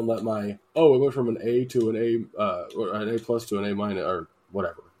 don't let it went from an A to an A, or an A+ to an A- or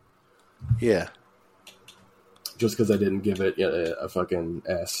whatever. Yeah. Just because I didn't give it a fucking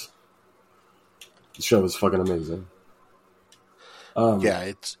S. The show is fucking amazing.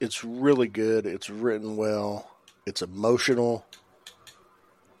 Yeah, it's really good. It's written well. It's emotional.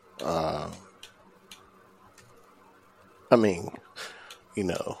 I mean,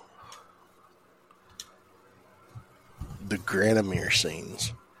 the Granomir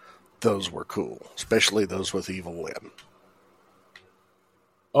scenes, those were cool, especially those with Evil Lynn.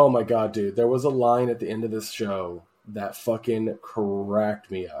 Oh my god, dude. There was a line at the end of this show that fucking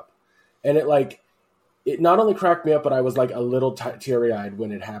cracked me up. And it not only cracked me up, but I was like a little teary-eyed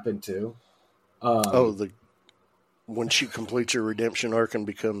when it happened too. When she completes her redemption arc and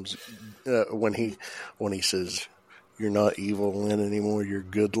becomes when he says, You're not evil Lynn anymore. You're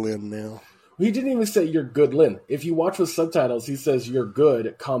good Lynn now. He didn't even say you're good Lynn. If you watch with subtitles, he says you're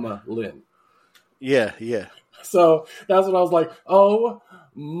good, comma, Lynn. Yeah. So that's when I was like, oh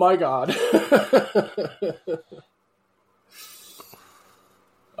my God.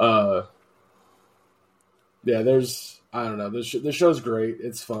 Yeah, I don't know. This show's great.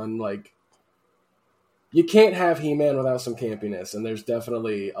 It's fun. Like, you can't have He-Man without some campiness, and there's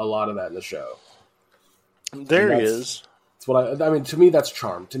definitely a lot of that in the show. There is. That's what I mean, to me, that's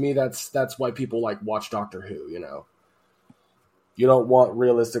charm. To me, that's why people like watch Doctor Who, you know? You don't want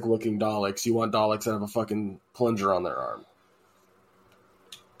realistic looking Daleks. You want Daleks that have a fucking plunger on their arm.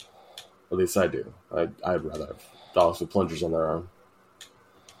 At least I do. I'd rather have Daleks with plungers on their arm.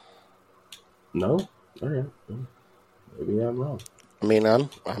 No? All right. Maybe I'm wrong. I mean, I'm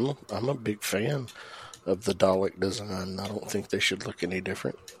a big fan of the Dalek design. I don't think they should look any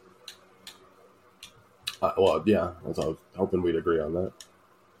different. Well, yeah, I was hoping we'd agree on that.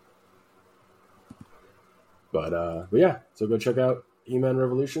 But yeah, so go check out He-Man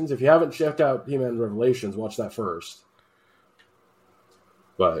Revolutions. If you haven't checked out He-Man Revelations, watch that first.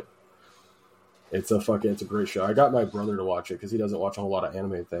 But it's a great show. I got my brother to watch it because he doesn't watch a whole lot of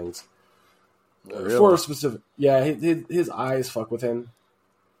anime things. Really? For a specific, yeah, his eyes fuck with him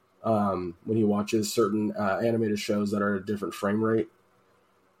when he watches certain animated shows that are at a different frame rate.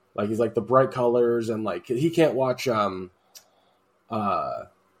 Like, he's like the bright colors, and like he can't watch Into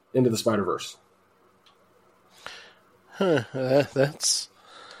the Spider-Verse. Huh, that's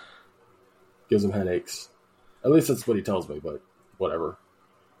Gives him headaches. At least that's what he tells me, but whatever.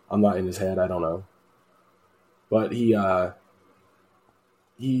 I'm not in his head. I don't know. But he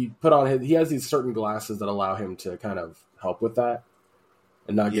put on he has these certain glasses that allow him to kind of help with that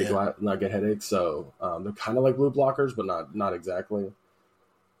and not get headaches. So they're kind of like blue blockers, but not exactly.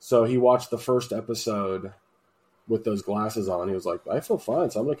 So he watched the first episode with those glasses on. He was like, I feel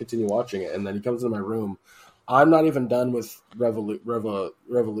fine, so I'm going to continue watching it. And then he comes into my room. I'm not even done with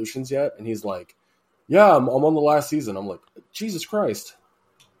Revolutions yet. And he's like, yeah, I'm on the last season. I'm like, Jesus Christ.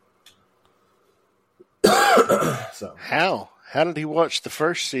 So How did he watch the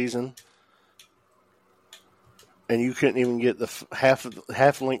first season and you couldn't even get the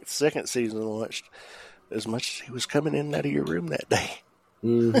half-length second season watched as much as he was coming in and out of your room that day?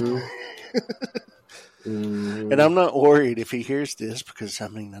 Mm-hmm. Mm-hmm. And I'm not worried if he hears this because, I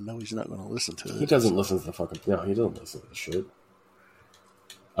mean, I know he's not going to listen to it. He doesn't listen to the fucking... No, he doesn't listen to the shit.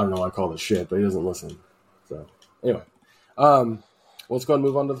 I don't know why I call it shit, but he doesn't listen. So, anyway. Let's go and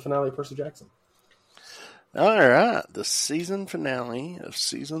move on to the finale of Percy Jackson. All right. The season finale of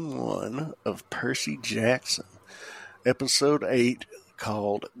Season 1 of Percy Jackson. Episode 8,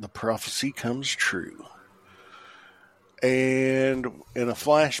 called The Prophecy Comes True. And in a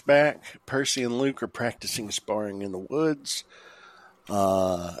flashback, Percy and Luke are practicing sparring in the woods.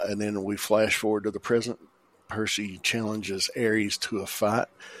 And then we flash forward to the present. Percy challenges Ares to a fight,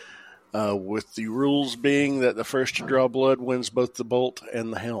 with the rules being that the first to draw blood wins both the bolt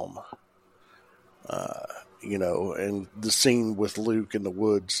and the helm. And the scene with Luke in the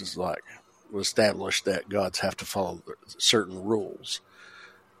woods is like, established that gods have to follow certain rules.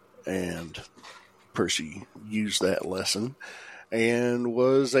 And Percy used that lesson and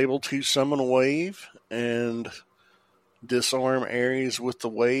was able to summon a wave and disarm Ares with the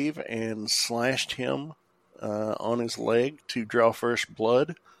wave and slashed him on his leg to draw first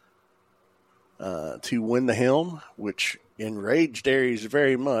blood to win the helm, which enraged Ares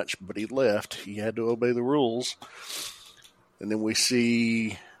very much, but he left. He had to obey the rules. And then we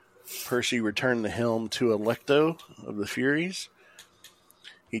see Percy return the helm to Alecto of the Furies.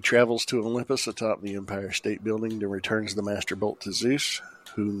 He travels to Olympus atop the Empire State Building and returns the Master Bolt to Zeus,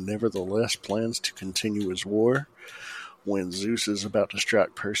 who nevertheless plans to continue his war. When Zeus is about to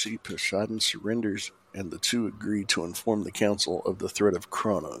strike Percy, Poseidon surrenders, and the two agree to inform the council of the threat of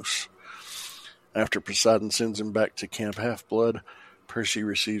Kronos. After Poseidon sends him back to Camp Half-Blood, Percy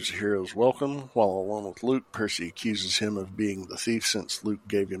receives a hero's welcome. While alone with Luke, Percy accuses him of being the thief since Luke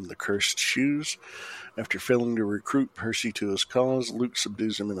gave him the cursed shoes. After failing to recruit Percy to his cause, Luke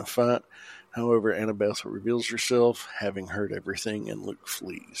subdues him in a fight. However, Annabeth reveals herself, having heard everything, and Luke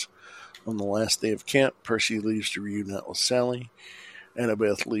flees. On the last day of camp, Percy leaves to reunite with Sally.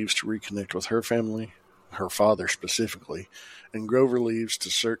 Annabeth leaves to reconnect with her family, her father specifically, and Grover leaves to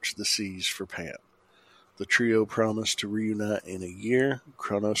search the seas for Pan. The trio promise to reunite in a year.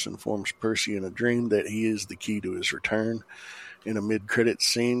 Kronos informs Percy in a dream that he is the key to his return. In a mid-credits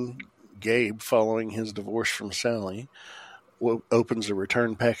scene, Gabe, following his divorce from Sally, opens a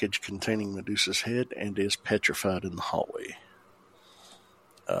return package containing Medusa's head and is petrified in the hallway.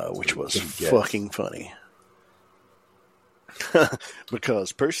 Which was fucking funny.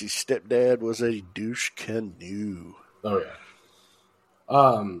 Because Percy's stepdad was a douche canoe. Oh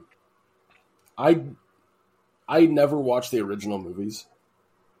yeah. I never watched the original movies.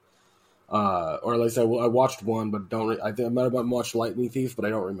 Or at least I watched one, but I think I might have watched Lightning Thief, but I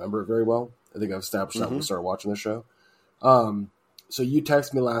don't remember it very well. I think I've established that when we started watching the show. So you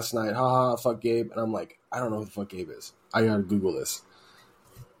texted me last night, haha, fuck Gabe, and I'm like, I don't know who the fuck Gabe is. I gotta Google this.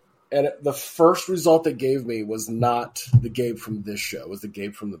 And the first result it gave me was not the Gabe from this show, it was the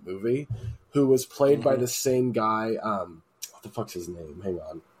Gabe from the movie, who was played by the same guy. What the fuck's his name? Hang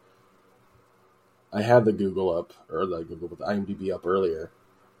on. I had the Google up, or the IMDb up earlier.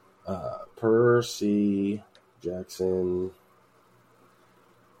 Percy Jackson.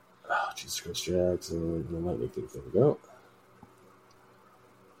 Oh, Jesus Christ, Jackson. The Lightning Thief. There we go.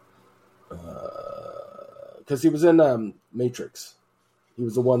 Because he was in Matrix. He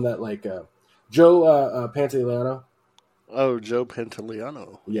was the one that, like, Joe Pantoliano. Oh, Joe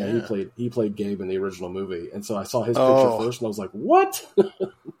Pantoliano. Yeah, he played Gabe in the original movie. And so I saw his picture first, and I was like, what?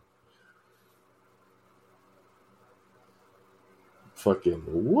 Fucking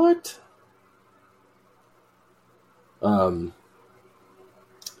what? I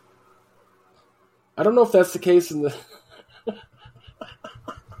don't know if that's the case in the.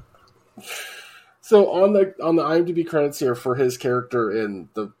 So on the IMDb credits here for his character in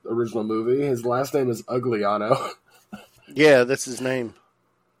the original movie, his last name is Ugliano. Yeah, that's his name.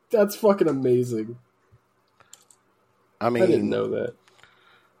 That's fucking amazing. I mean, I didn't know that.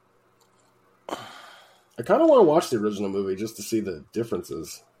 I kind of want to watch the original movie just to see the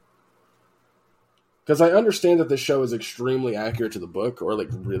differences. Because I understand that this show is extremely accurate to the book, or like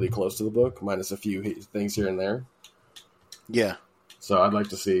really close to the book, minus a few things here and there. Yeah. So I'd like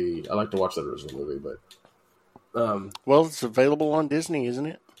to watch that original movie, but... well, it's available on Disney, isn't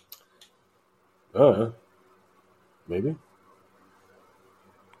it? Maybe.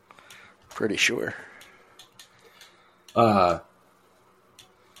 Pretty sure. But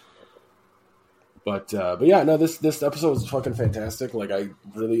yeah, no, this episode was fucking fantastic. Like, I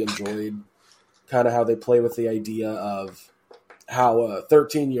really enjoyed kind of how they play with the idea of how a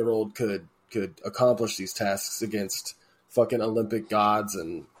 13-year-old could accomplish these tasks against fucking Olympic gods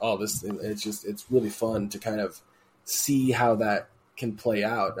and all this. It's really fun to kind of see how that can play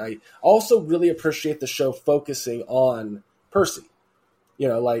out. I also really appreciate the show focusing on Percy. You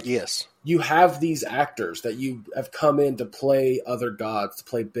know, like, yes, you have these actors that you have come in to play other gods, to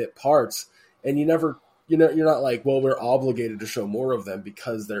play bit parts, and you're not like, well, we're obligated to show more of them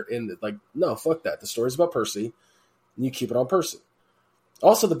because they're in it. Like, no, fuck that. The story's about Percy, and you keep it on Percy.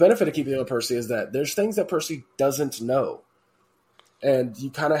 Also, the benefit of keeping it on Percy is that there's things that Percy doesn't know. And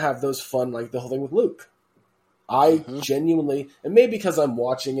you kind of have those fun, like the whole thing with Luke. I genuinely, and maybe because I'm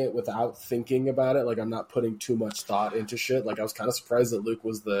watching it without thinking about it, like I'm not putting too much thought into shit. Like, I was kind of surprised that Luke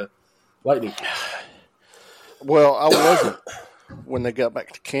was the lightning. Well, I wasn't. When they got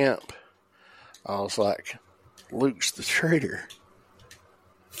back to camp, I was like, Luke's the traitor.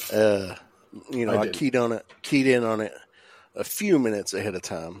 I keyed in on it a few minutes ahead of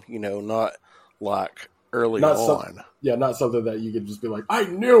time, not like early on. Not something that you could just be like, I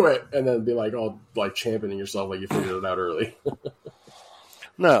knew it, and then be like, all like championing yourself like you figured it out early.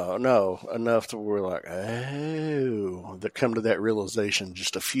 No, enough to where like, that come to that realization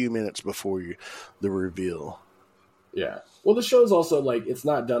just a few minutes before the reveal. Yeah. Well, the show's also like, it's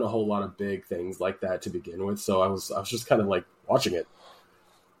not done a whole lot of big things like that to begin with, so I was just kind of like watching it.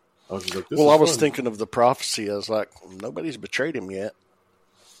 I was just like, I was thinking of the prophecy. I was like, nobody's betrayed him yet.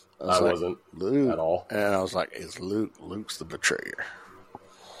 I wasn't Luke, at all. And I was like, is Luke's the betrayer.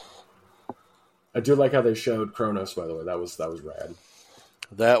 I do like how they showed Kronos, by the way. That was rad.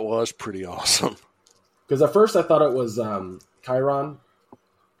 That was pretty awesome. Because at first I thought it was Chiron.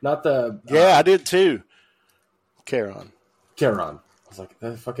 Not the... yeah, I did too. Charon. I was like,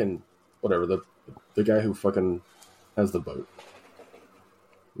 that fucking... Whatever, the guy who fucking has the boat.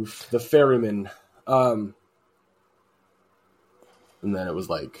 The ferryman. And then it was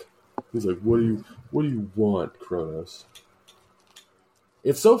like... He's like, what do you want, Kronos?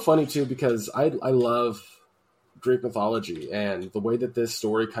 It's so funny, too, because I love Greek mythology, and the way that this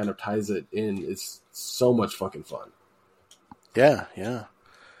story kind of ties it in is so much fucking fun. Yeah.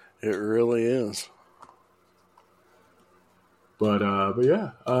 It really is. But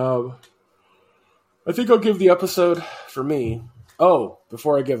yeah. I think I'll give the episode, for me... Oh,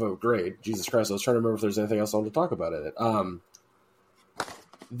 before I give a grade, Jesus Christ, I was trying to remember if there's anything else I wanted to talk about in it.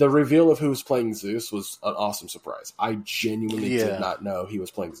 The reveal of who was playing Zeus was an awesome surprise. I genuinely did not know he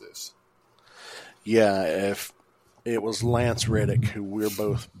was playing Zeus. Yeah, if it was Lance Reddick, who we're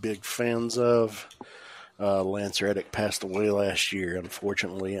both big fans of, Lance Reddick passed away last year,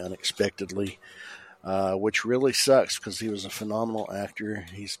 unfortunately, unexpectedly, which really sucks because he was a phenomenal actor.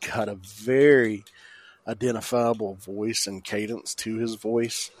 He's got a very identifiable voice and cadence to his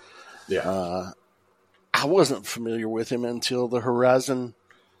voice. Yeah. I wasn't familiar with him until the Horizon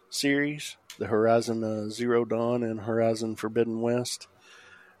series, the Horizon Zero Dawn and Horizon Forbidden West,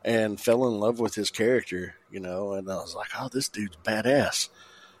 and fell in love with his character, and I was like, oh, this dude's badass.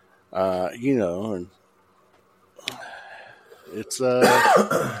 And it's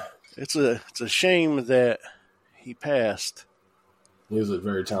a shame that he passed. He was a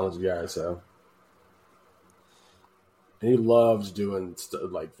very talented guy, so. And he loved doing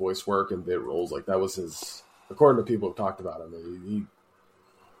like voice work and bit roles. Like that was his, according to people who've talked about him,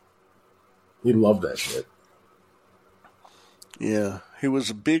 he loved that shit. Yeah, he was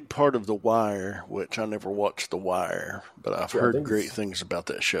a big part of The Wire, which I never watched The Wire, but I've heard great things about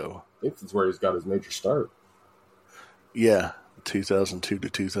that show. I think that's where he's got his major start. Yeah, 2002 to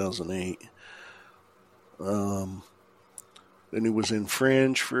 2008. Then he was in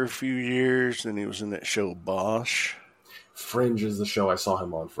Fringe for a few years. Then he was in that show Bosch. Fringe is the show I saw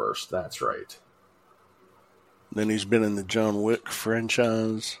him on first. That's right. Then he's been in the John Wick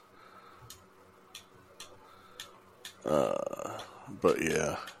franchise. But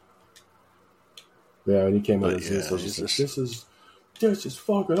yeah. Yeah, when he came in as this, I was just like, this is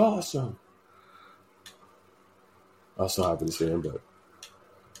fucking awesome. I was so happy to see him, but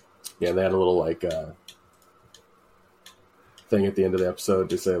yeah, they had a little like thing at the end of the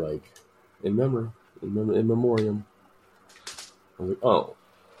episode to say like, in memoriam. I was like, oh,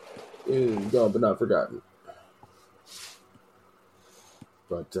 gone but not forgotten.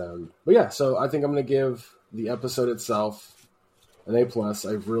 But yeah, so I think I'm going to give the episode itself an A+.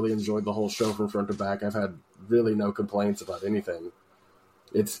 I've really enjoyed the whole show from front to back. I've had really no complaints about anything.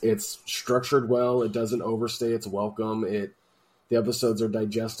 It's structured well. It doesn't overstay its welcome. The episodes are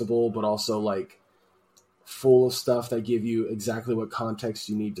digestible, but also like full of stuff that give you exactly what context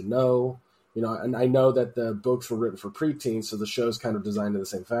you need to know. And I know that the books were written for preteens, so the show's kind of designed in the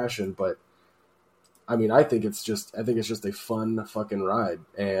same fashion, but I mean, I think it's just a fun fucking ride,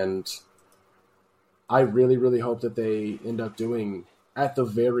 and I really, really hope that they end up doing, at the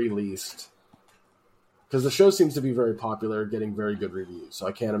very least, because the show seems to be very popular, getting very good reviews, so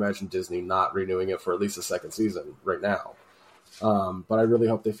I can't imagine Disney not renewing it for at least a second season right now. But I really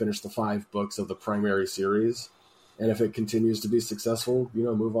hope they finish the 5 books of the primary series, and if it continues to be successful,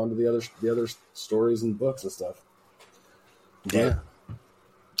 move on to the other stories and books and stuff. Yeah.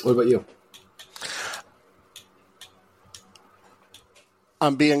 But what about you?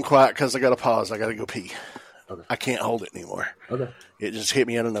 I'm being quiet because I got to pause. I got to go pee. Okay. I can't hold it anymore. Okay. It just hit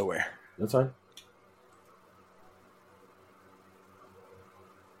me out of nowhere. That's fine.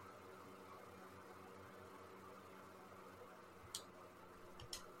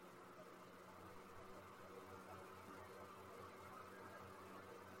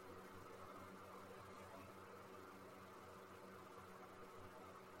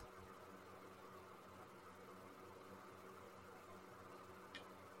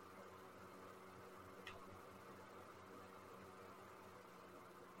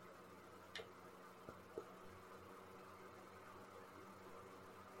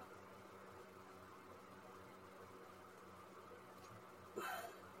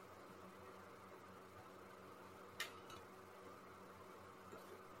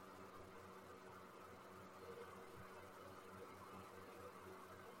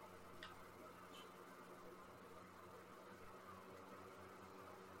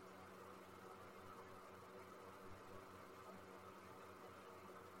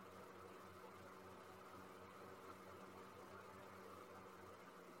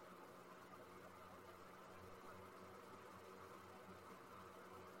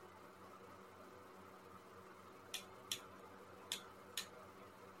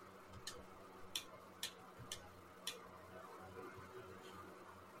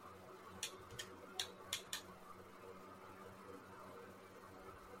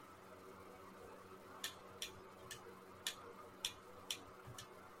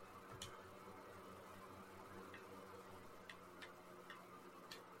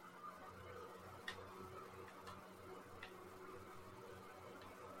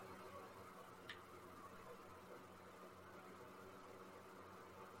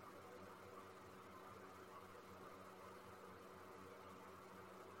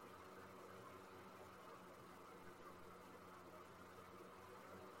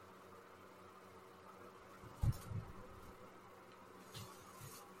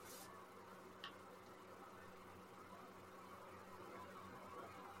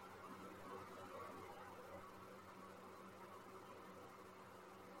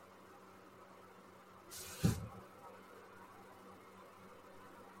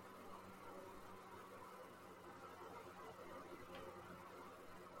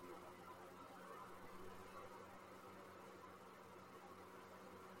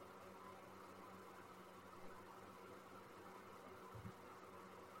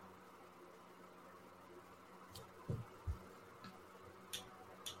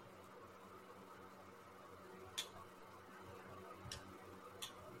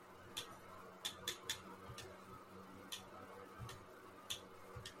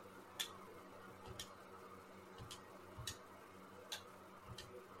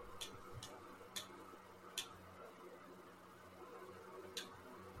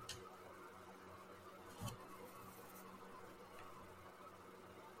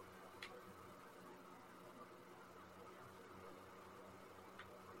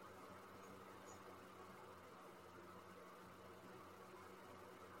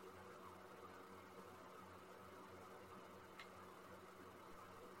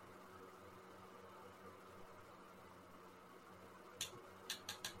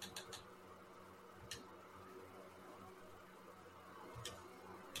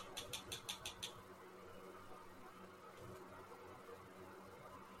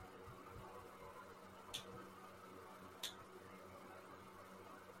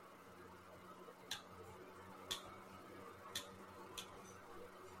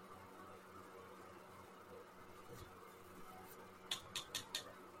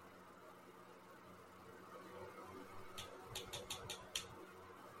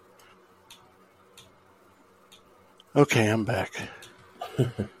 Okay, I'm back.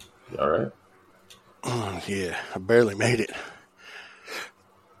 All right. Yeah, I barely made it.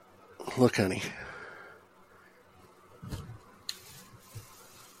 Look, honey.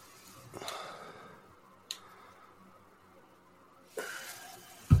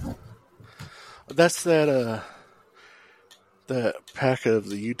 That's that pack of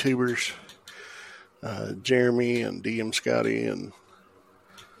the YouTubers, Jeremy and DM Scotty, and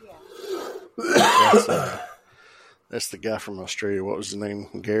that's the guy from Australia. What was his name?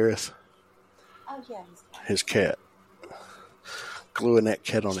 Gareth. Oh yeah, His cat. Gluing that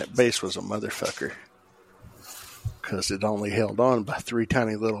cat on that base was a motherfucker. Because it only held on by 3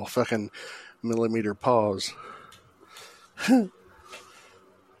 tiny little fucking millimeter paws.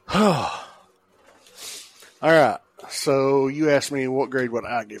 Alright. So you asked me what grade would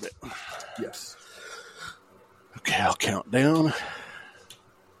I give it. Yes. Okay, I'll count down.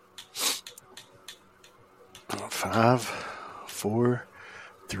 5, 4,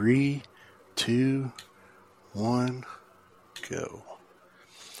 3, 2, 1, go.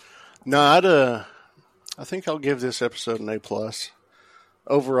 No, I think I'll give this episode an A+.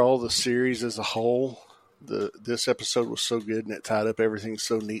 Overall, the series as a whole, this episode was so good and it tied up everything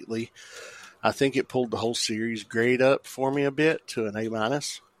so neatly. I think it pulled the whole series grade up for me a bit to an A-.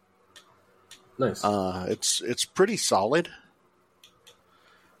 Nice. It's pretty solid.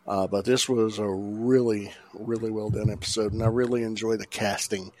 But this was a really, really well done episode, and I really enjoy the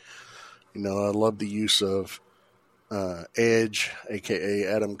casting. You know, I love the use of Edge, aka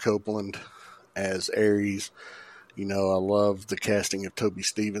Adam Copeland, as Ares. You know, I love the casting of Toby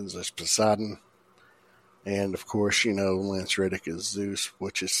Stephens as Poseidon. And, of course, you know, Lance Reddick as Zeus,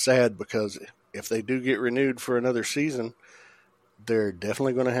 which is sad because if they do get renewed for another season, they're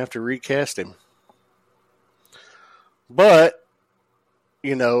definitely going to have to recast him. But,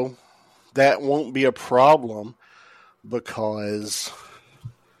 you know, that won't be a problem because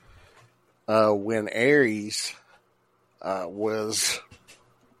when Ares was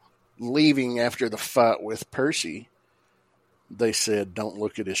leaving after the fight with Percy, they said, don't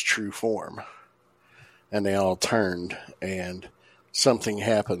look at his true form. And they all turned, and something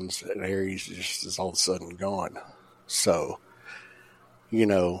happens, and Ares just is all of a sudden gone. So, you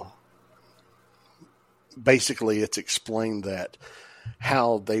know, basically it's explained that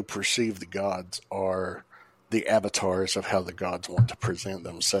how they perceive the gods are the avatars of how the gods want to present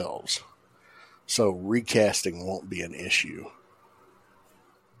themselves. So recasting won't be an issue.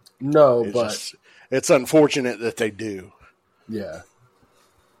 No, but it's unfortunate that they do. Yeah.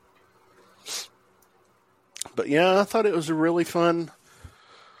 But yeah, I thought it was a really fun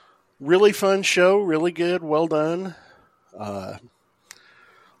show. Really good. Well done.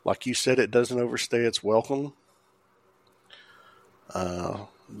 Like you said, it doesn't overstay its welcome.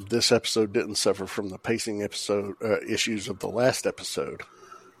 This episode didn't suffer from the pacing issues of the last episode.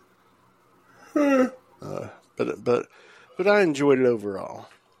 But I enjoyed it overall.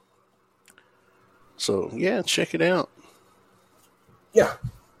 So yeah, check it out. Yeah.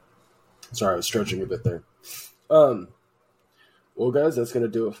 Sorry, I was stretching a bit there. Well, guys, that's going to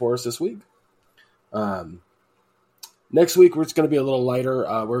do it for us this week. Next week, it's going to be a little lighter.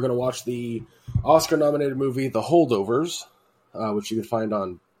 We're going to watch the Oscar-nominated movie, The Holdovers, which you can find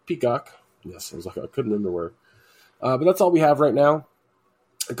on Peacock. Yes, I couldn't remember where. But that's all we have right now.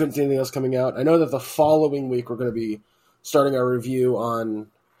 I couldn't see anything else coming out. I know that the following week, we're going to be starting our review on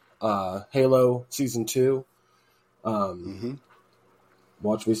Halo Season 2.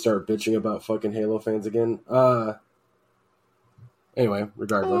 Watch me start bitching about fucking Halo fans again. Anyway,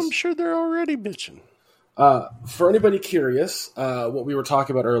 regardless. I'm sure they're already bitching. For anybody curious, what we were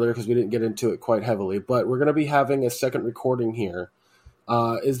talking about earlier, because we didn't get into it quite heavily, but we're going to be having a second recording here.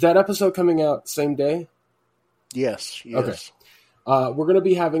 Is that episode coming out same day? Yes. Okay. We're going to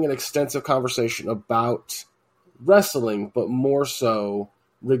be having an extensive conversation about wrestling, but more so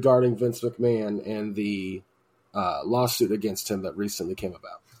regarding Vince McMahon and the lawsuit against him that recently came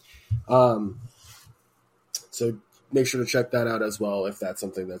about. So make sure to check that out as well if that's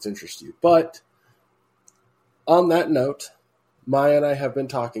something that's interests you. But on that note, Maya and I have been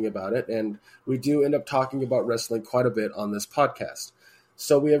talking about it, and we do end up talking about wrestling quite a bit on this podcast.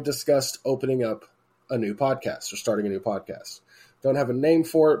 So we have discussed opening up a new podcast or starting a new podcast. Don't have a name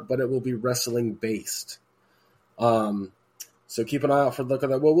for it, but it will be wrestling based. So keep an eye out for the look of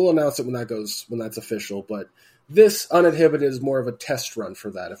that. Well, we'll announce it when that's official, but this Uninhibited is more of a test run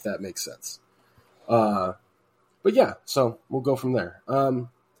for that, if that makes sense. But yeah, so we'll go from there.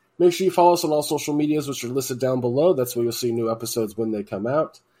 Make sure you follow us on all social medias, which are listed down below. That's where you'll see new episodes when they come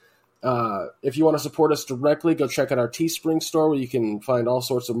out. If you want to support us directly, go check out our Teespring store where you can find all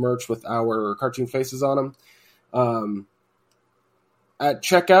sorts of merch with our cartoon faces on them. At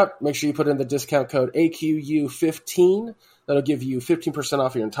checkout, make sure you put in the discount code AQU15. That'll give you 15%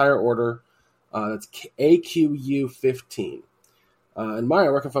 off your entire order. That's AQU15. And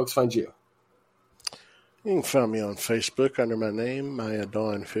Maya, where can folks find you? You can find me on Facebook under my name, Maya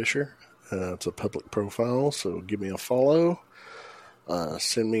Dawn Fisher. It's a public profile, so give me a follow.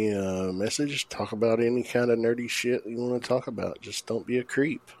 Send me a message. Talk about any kind of nerdy shit you want to talk about. Just don't be a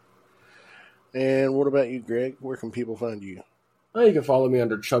creep. And what about you, Greg? Where can people find you? You can follow me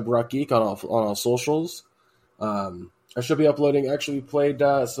under Chub Rock Geek on all socials. I should be uploading. Actually, we played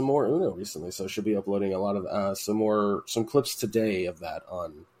some more Uno recently, so I should be uploading a lot of some clips today of that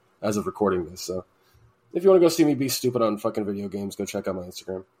on as of recording this. So if you want to go see me be stupid on fucking video games, go check out my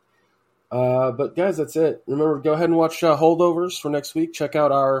Instagram. But guys, that's it. Remember, go ahead and watch Holdovers for next week. Check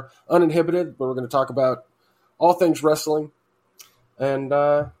out our Uninhibited, where we're going to talk about all things wrestling. And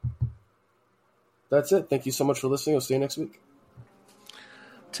that's it. Thank you so much for listening. I'll see you next week.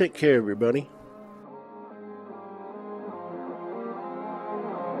 Take care, everybody.